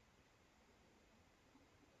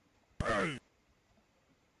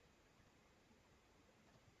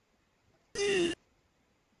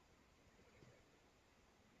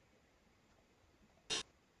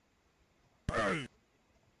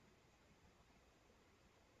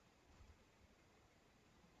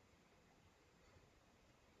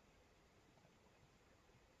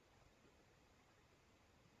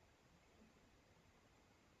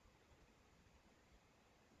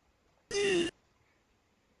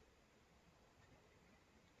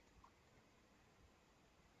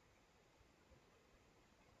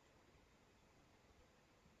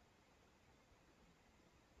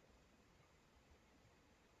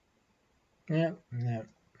 Yeah.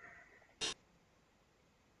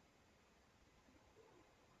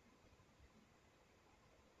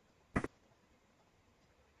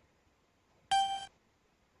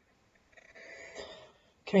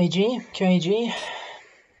 KG.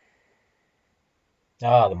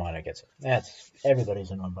 Ah, the Mino gets it.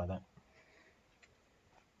 Everybody's annoyed by that.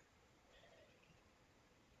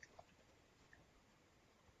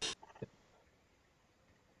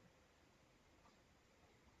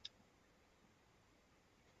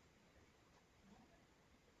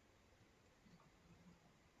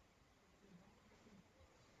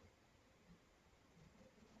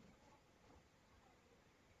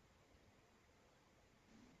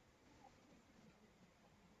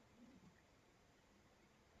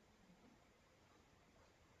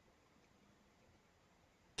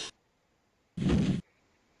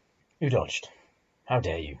 You dodged. How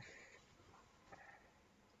dare you?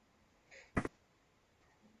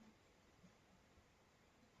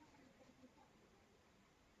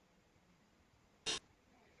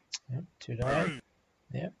 Yep, 2 die.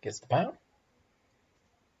 Yep, gets the power.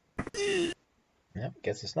 Yep,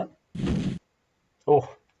 gets the stun. Oh,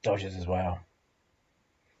 dodges as well.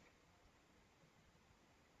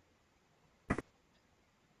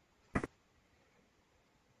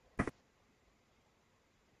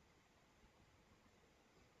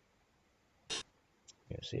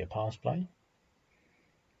 see a pass play.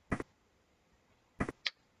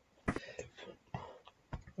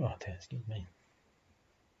 Oh dear, excuse me.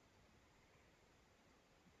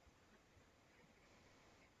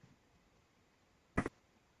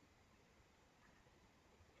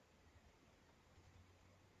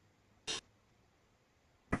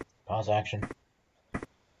 Pass action.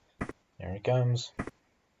 There it comes.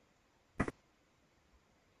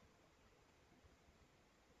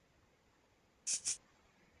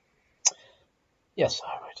 Yes,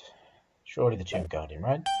 I would. Surely the Tomb Guardian,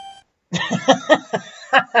 right?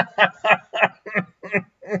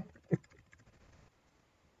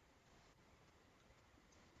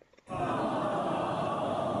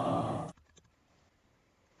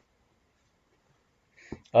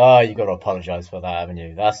 Oh, you got to apologize for that, haven't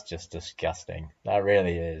you? That's just disgusting. That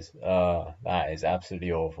really is. That is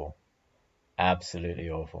absolutely awful. Absolutely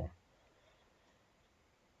awful.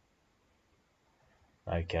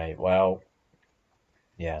 Okay, well,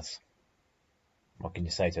 yes. What can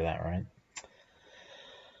you say to that, right?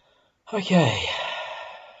 Okay.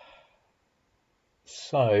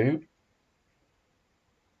 So,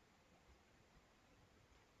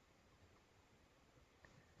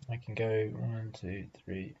 I can go 1, 2,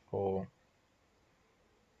 3, 4.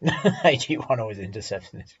 81 always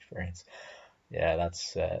interception experience. Yeah,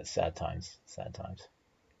 that's sad times. Sad times.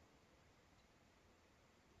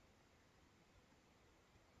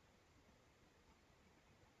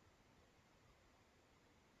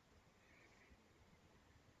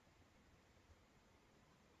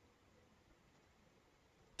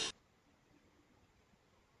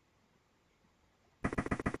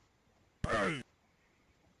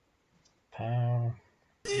 Pow.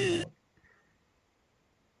 So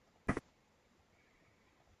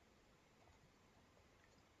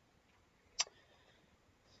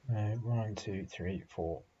 1, 2, 3,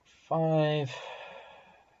 4, 5.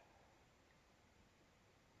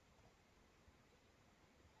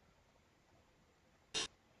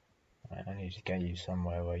 Right, I need to get you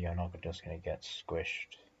somewhere where you're not just going to get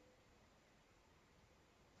squished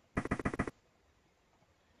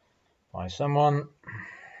by someone.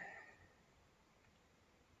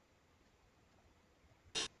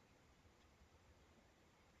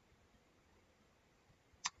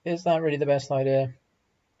 Is that really the best idea?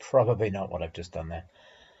 Probably not what I've just done there.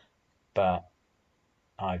 But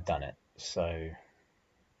I've done it. So,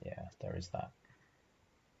 yeah, there is that.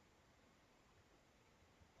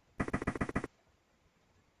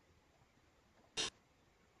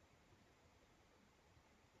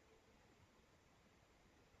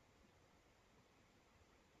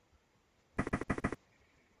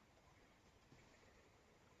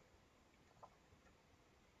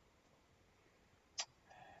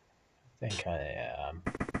 I think I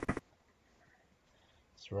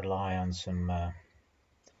let's rely on some.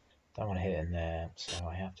 Don't want to hit in there, so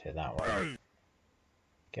I have to hit that way.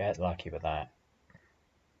 Get lucky with that.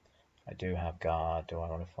 I do have guard. Do I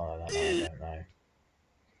want to follow that? No, I don't know.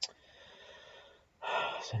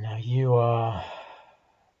 So now you are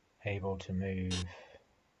able to move.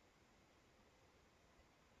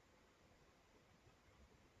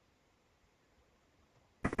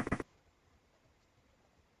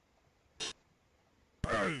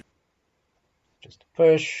 Just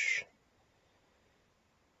push.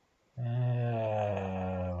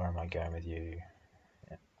 Where am I going with you?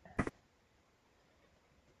 Yeah.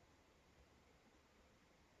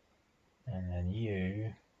 And then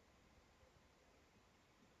you.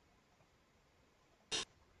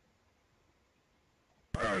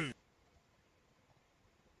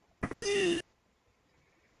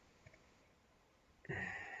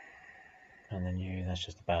 And then you, that's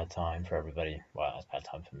just a bad time for everybody. Well, that's a bad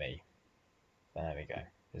time for me. But there we go.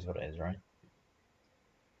 Is what it is, right?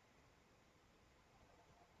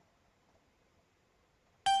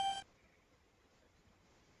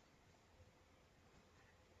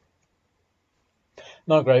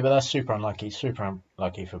 Not great, but that's super unlucky. Super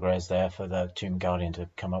unlucky for Grez there for the Tomb Guardian to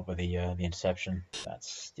come up with the interception.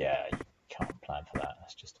 That's, yeah, you can't plan for that.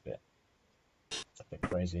 That's just a bit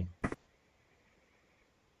crazy.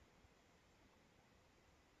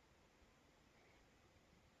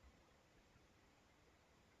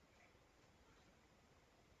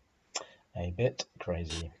 A bit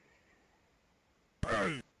crazy.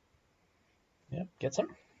 Yep, gets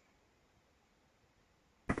him.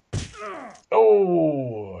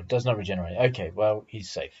 Oh, does not regenerate. Okay, well, he's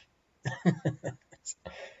safe.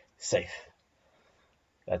 Safe.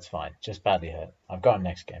 That's fine. Just badly hurt. I've got him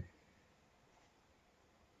next game.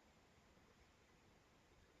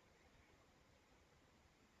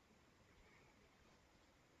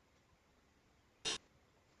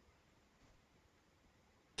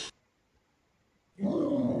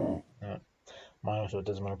 Minotaur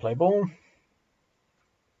doesn't want to play ball.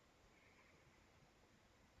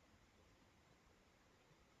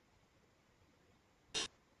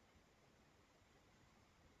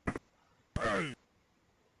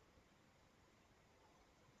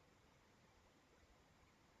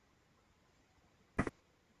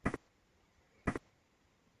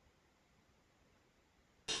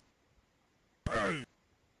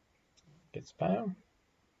 Gets power.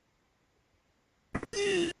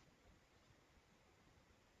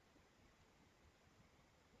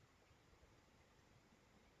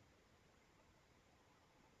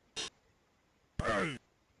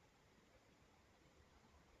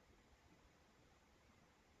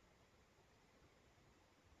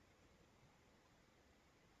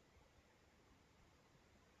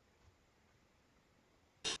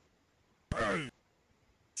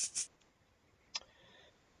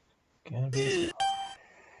 Gonna be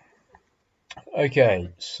okay,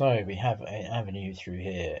 so we have an avenue through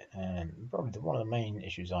here, and probably one of the main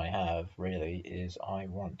issues I have really is I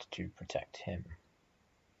want to protect him,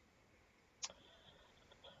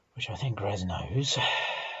 which I think Grez knows.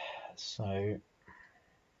 So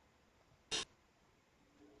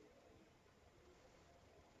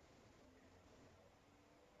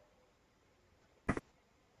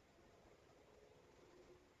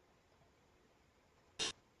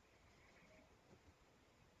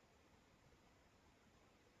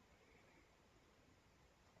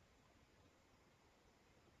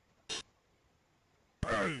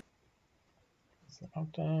it's the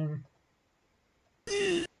knockdown.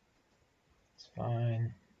 It's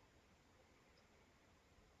fine.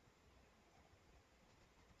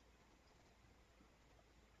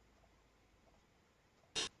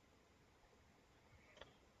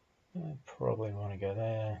 I probably want to go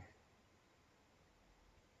there.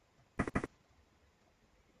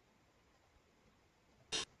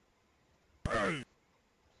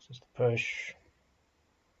 It's just a push.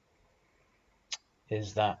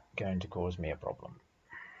 Is that going to cause me a problem?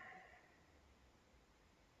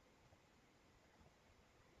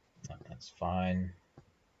 No, that's fine.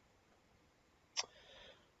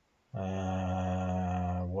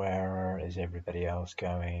 Where is everybody else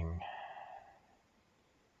going?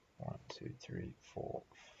 1, 2, 3, 4,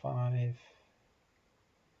 5.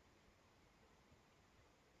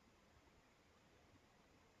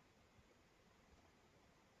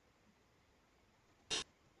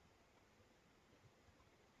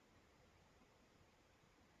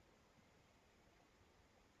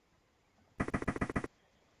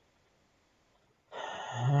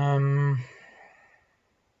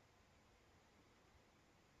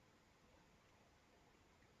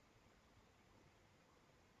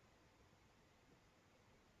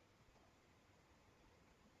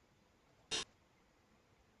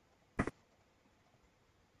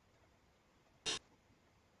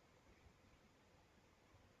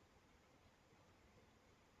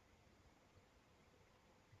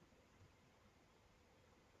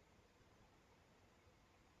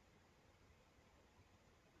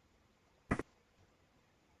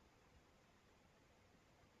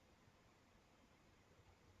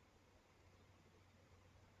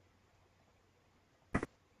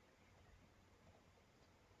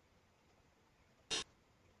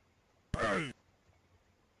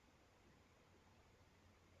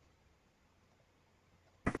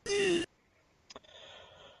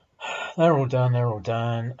 They're all done, they're all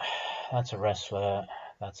done. That's a wrestler,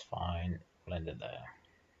 that's fine. Blended there.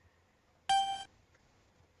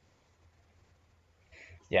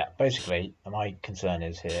 Yeah, basically, my concern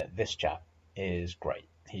is here, this chap is great.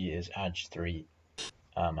 He is Edge 3,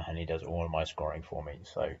 and he does all of my scoring for me,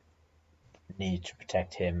 so need to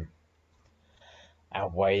protect him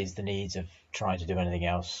outweighs the needs of trying to do anything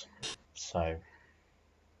else. So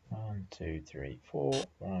 1, 2, 3, 4.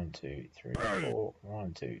 1, 2, 3, 4.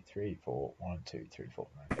 1, 2, 3, 4. 1, 2, 3, 4.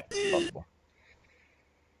 Okay, possible.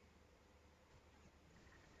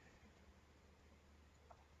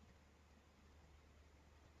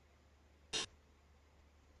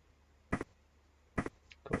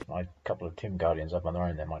 Of course, my couple of Tomb Guardians up on their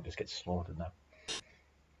own, they might just get slaughtered now.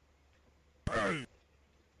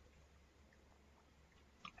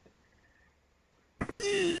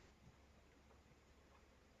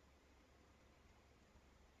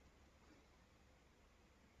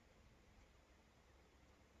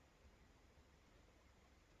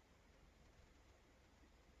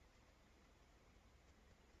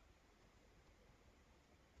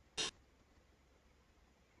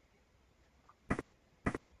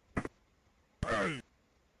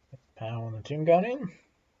 Power on the Tomb Guardian.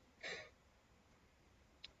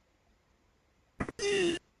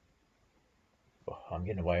 Oh, I'm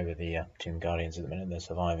getting away with the Tomb Guardians at the minute. They're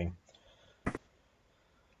surviving.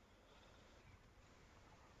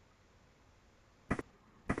 I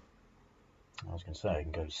was going to say I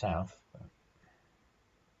can go south, but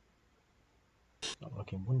it's not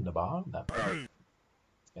looking wunderbar. That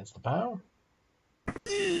against the power.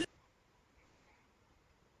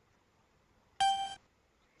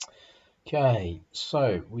 Okay,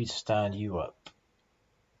 so we stand you up.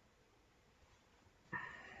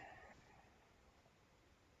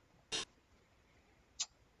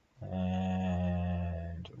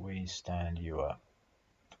 And we stand you up.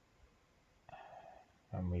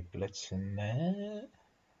 And we blitz in there.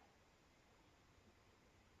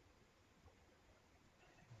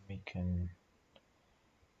 We can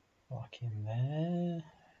lock in there.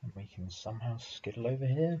 And we can somehow skittle over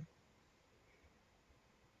here.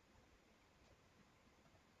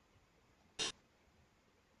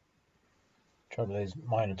 Trouble is,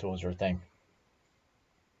 Minotaurs are a thing.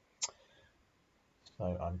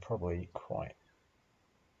 So I'm probably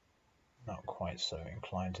not quite so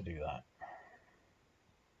inclined to do that.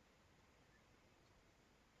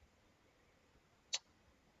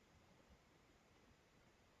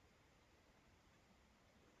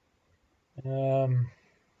 I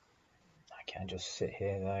can't just sit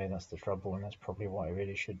here though, that's the trouble, and that's probably what I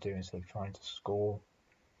really should do instead of trying to score.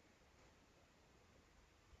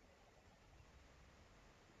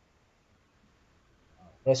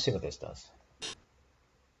 Let's see what this does.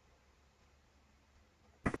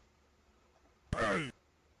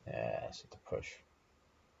 Yeah, it's the push.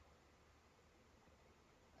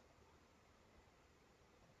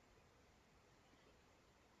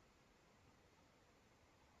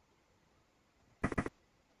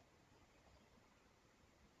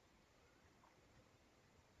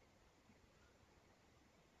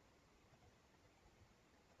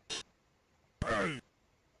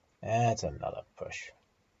 That's another push.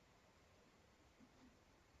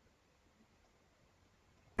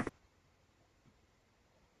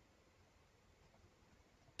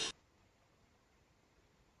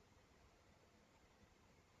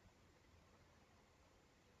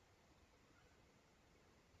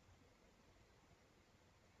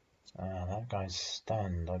 That guy's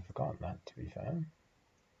stunned. I've forgotten that, to be fair.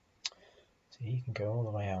 So he can go all the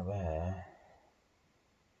way out there.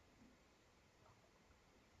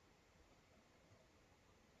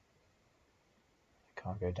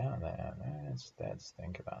 Can't go down there. Let's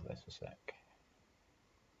think about this a sec.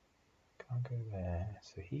 Can't go there.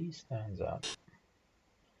 So he stands up.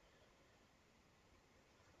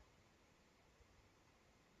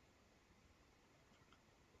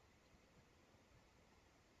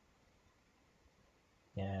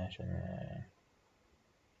 Yeah,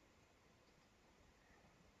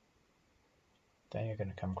 they're going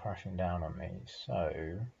to come crashing down on me. So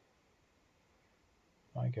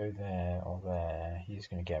if I go there or there, he's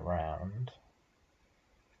going to get round.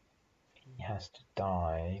 He has to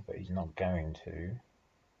die, but he's not going to.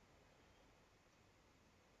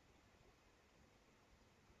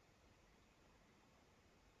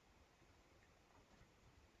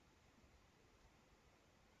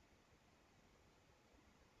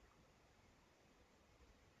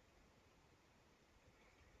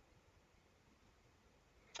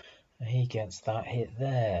 He gets that hit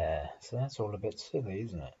there, so that's all a bit silly,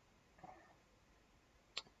 isn't it?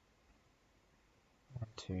 1,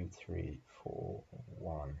 2, 3, 4,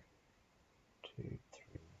 1, 2, 3,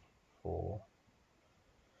 4.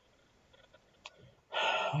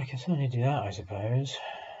 I can certainly do that, I suppose.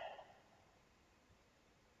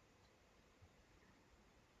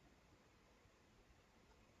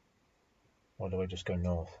 Or do I just go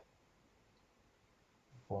north?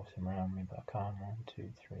 Force him around me, but I can't. 1, 2,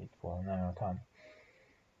 3, 4. No, I can't.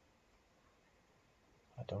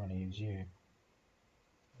 I don't want to use you.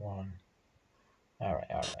 1. Alright.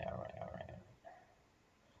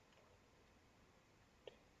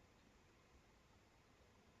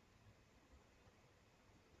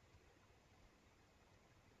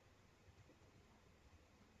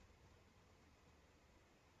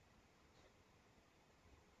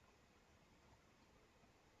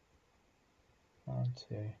 1,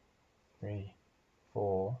 2, 3,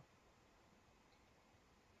 4.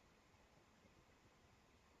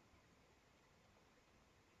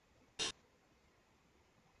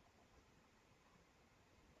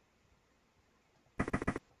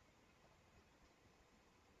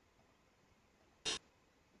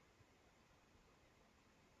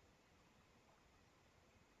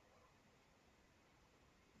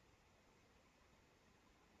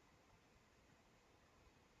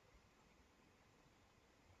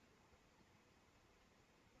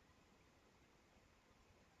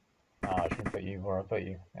 should have put you where I put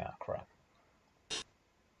you. Ah, crap.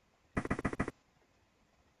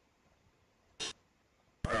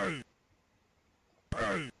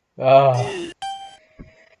 Oh.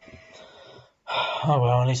 Oh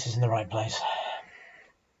well, at least it's in the right place.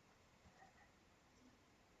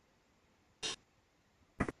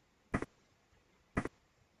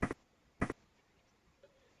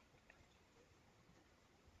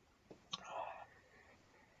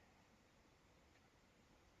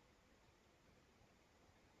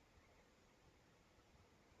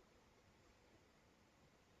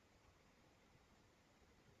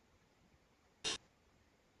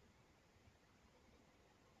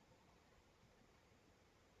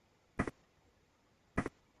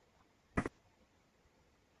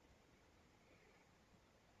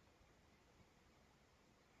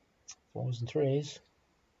 Fours and threes.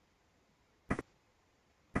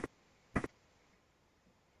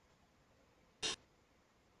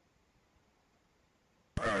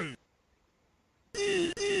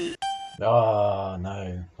 Oh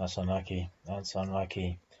no, that's unlucky. That's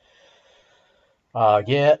unlucky.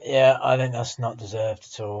 Yeah, I think that's not deserved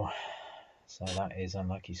at all. So that is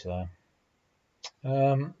unlucky, sir.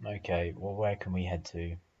 Okay, well, where can we head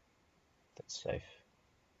to? That's safe.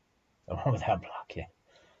 The one without block, yeah.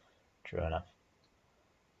 True enough.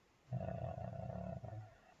 I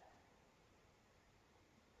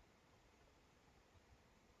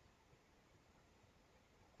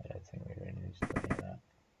don't think we really need to do any of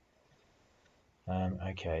that.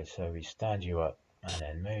 Okay, so we stand you up and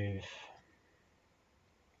then move.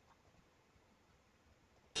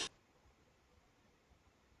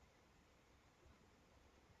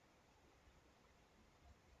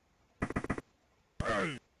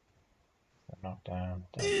 Knockdown,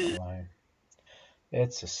 don't below.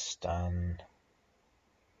 It's a stun.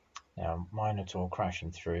 Now, Minotaur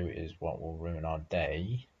crashing through is what will ruin our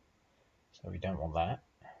day, so we don't want that.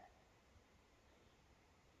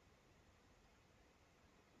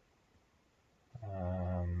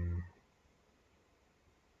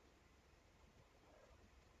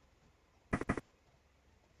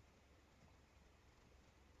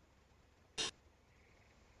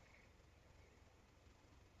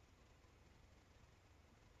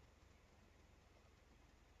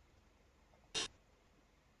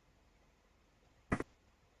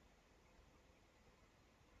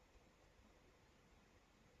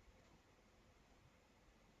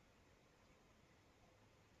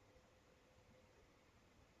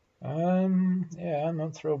 Yeah, I'm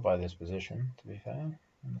not thrilled by this position, to be fair.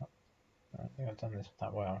 I don't think I've done this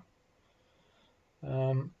that well.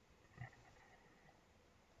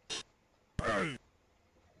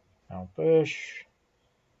 Our bush.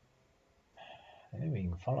 I think we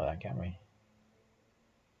can follow that, can't we?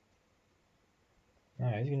 No,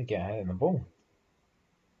 he's going to get ahead in the ball.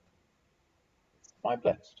 Am I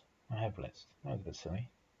blessed? I have blessed. That was a bit silly.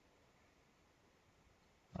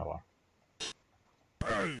 Oh well.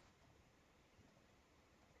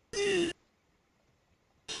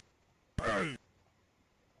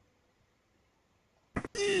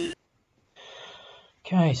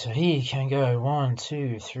 Okay, so he can go 1,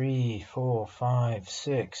 2, 3, 4, 5,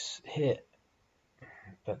 6, hit.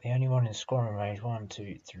 But the only one in scoring range, 1,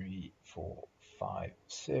 2, 3, 4, 5,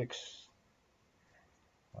 6.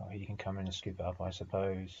 Well, he can come in and scoop it up, I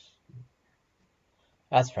suppose.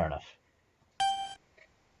 That's fair enough.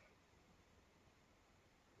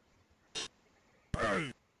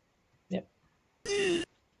 Yep.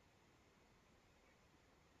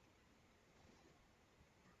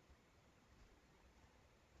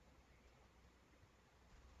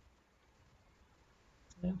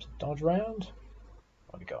 Yep, dodge round.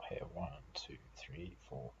 What have we got here? 1, 2, 3,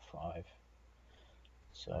 4, 5.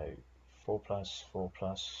 So 4 plus, 4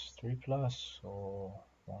 plus, 3 plus, or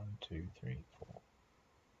 1, 2, 3, 4,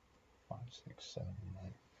 5, 6, 7,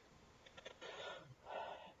 9.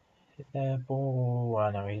 Hit there, ball.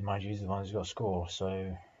 I know he might use the ones who's got a score, so.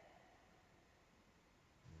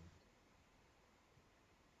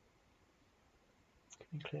 Can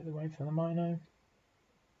you clear the way for the Mino?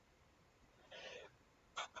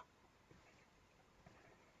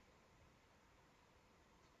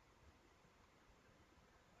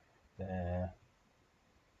 There.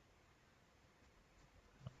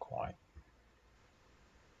 Not quite.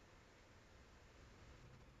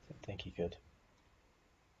 Didn't think he could.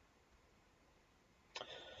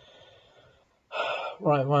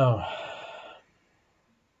 Right, well.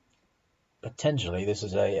 Potentially, this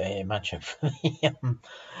is a matchup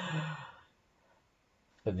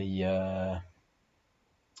for the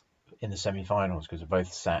in the semi-finals, because we're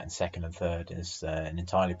both sat in second and third. Is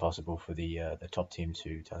entirely possible for the top team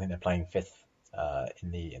to. I think they're playing fifth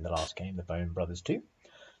in the last game, the Bone Brothers 2.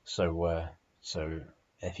 So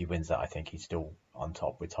if he wins that, I think he's still on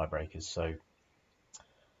top with tiebreakers. So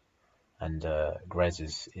and Grez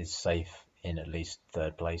is safe in at least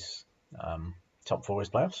third place. Top four is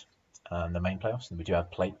playoffs, the main playoffs, and we do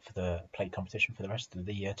have plate for the plate competition for the rest of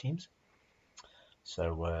the teams.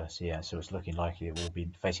 So so it's looking like it will be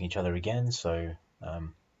facing each other again. So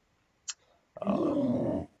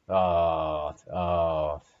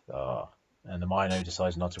and the Mino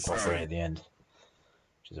decides not to cooperate at the end,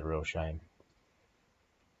 which is a real shame.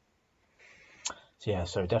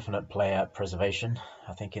 So definite player preservation,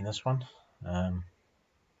 I think, in this one. So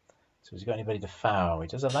has he got anybody to foul? He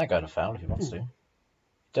does have that guy to foul if he wants to.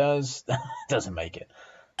 Doesn't make it.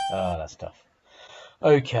 Oh, that's tough.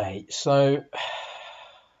 Okay, so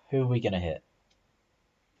who are we gonna hit?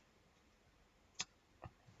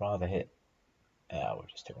 Rather hit. We'll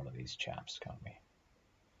just hit one of these chaps, can't we?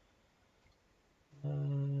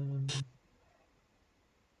 1,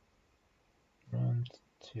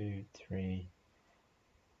 2, 3.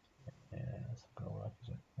 Yeah, that's not gonna work, is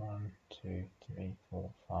it? 1, 2, 3,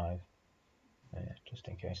 4, 5. Yeah, just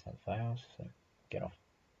in case that fails. So get off.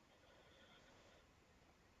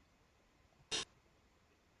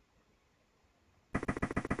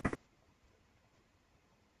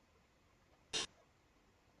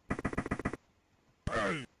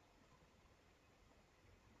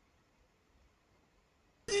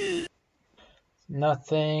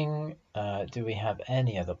 Nothing. Do we have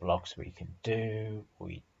any other blocks we can do?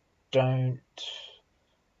 We don't.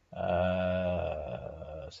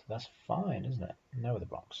 So that's fine, isn't it? No other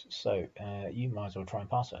blocks. So you might as well try and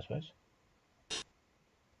pass it, I suppose.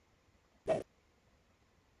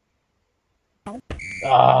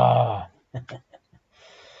 Ah.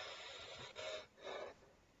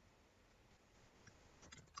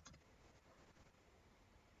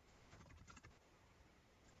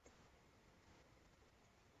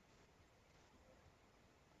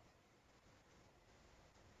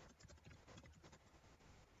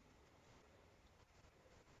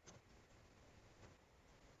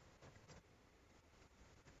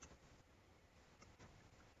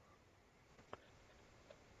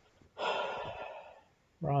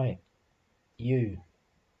 Right. You.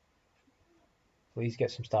 Please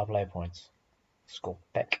get some star player points. Score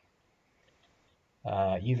Beck.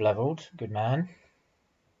 You've leveled. Good man.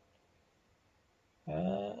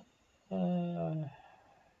 I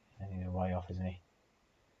think they're way off, isn't he?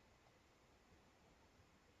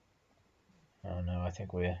 Oh no, I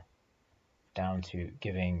think we're down to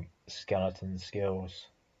giving skeleton skills.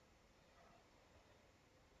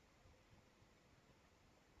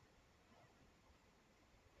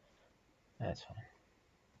 That's fine.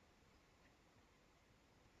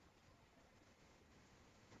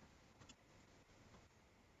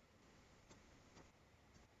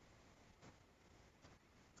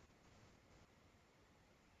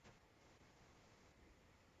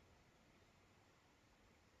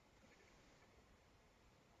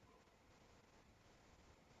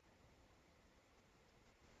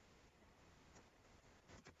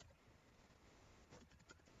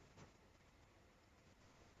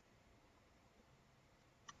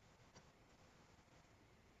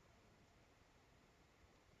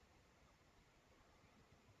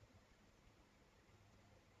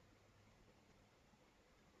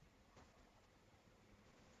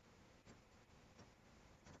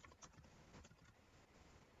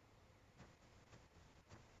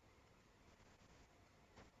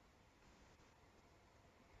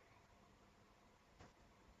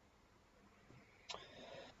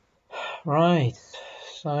 Right,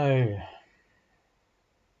 so here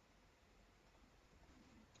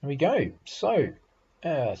we go. So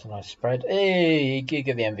that's a nice spread. Hey, he did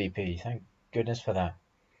get the MVP. Thank goodness for that.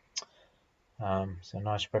 So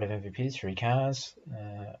nice spread of MVPs. 3 cars,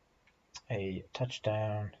 a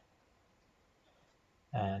touchdown,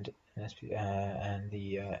 and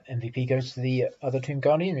the MVP goes to the other Tomb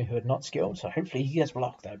Guardian who had not skilled. So hopefully he gets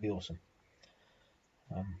blocked. That would be awesome.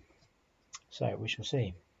 So we shall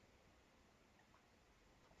see.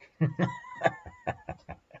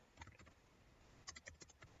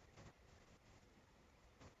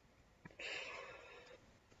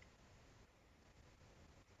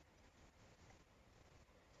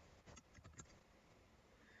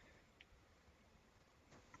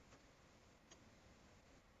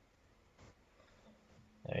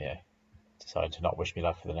 Yeah, decided to not wish me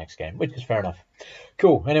luck for the next game, which is fair enough.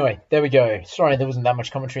 Cool. Anyway, there we go. Sorry, there wasn't that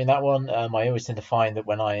much commentary in that one. I always tend to find that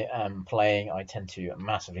when I am playing, I tend to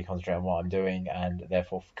massively concentrate on what I'm doing and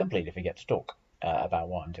therefore completely forget to talk. about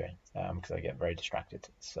what I'm doing because I get very distracted.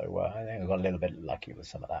 So I think I got a little bit lucky with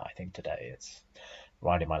some of that. I think today it's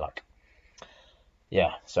riding my luck.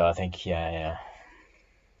 Yeah, so I think yeah.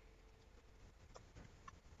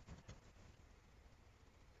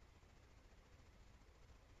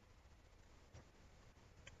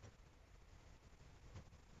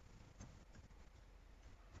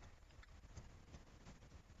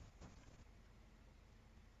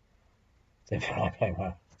 They feel like playing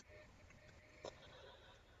well.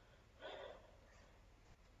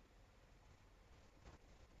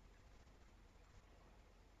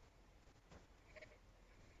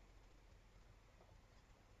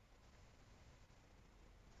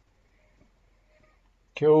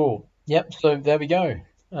 Cool. Yep. So there we go.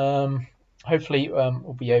 Hopefully,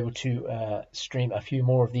 we'll be able to stream a few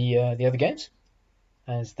more of the other games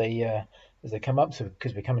as they come up. So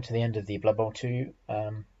because we're coming to the end of the Blood Bowl 2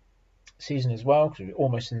 season as well, because we're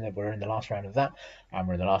almost in there. We're in the last round of that, and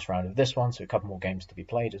we're in the last round of this one, so a couple more games to be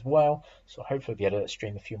played as well. So hopefully we'll be able to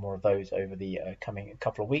stream a few more of those over the coming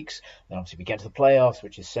couple of weeks. Then obviously we get to the playoffs,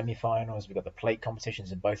 which is semi-finals. We've got the plate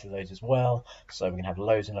competitions in both of those as well, so we're gonna have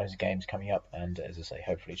loads and loads of games coming up, and as I say,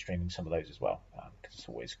 hopefully streaming some of those as well, because it's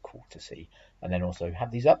always cool to see. And then also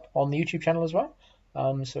have these up on the YouTube channel as well,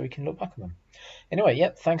 so we can look back on them. Anyway,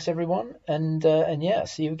 yep, thanks everyone, and yeah,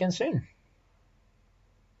 see you again soon.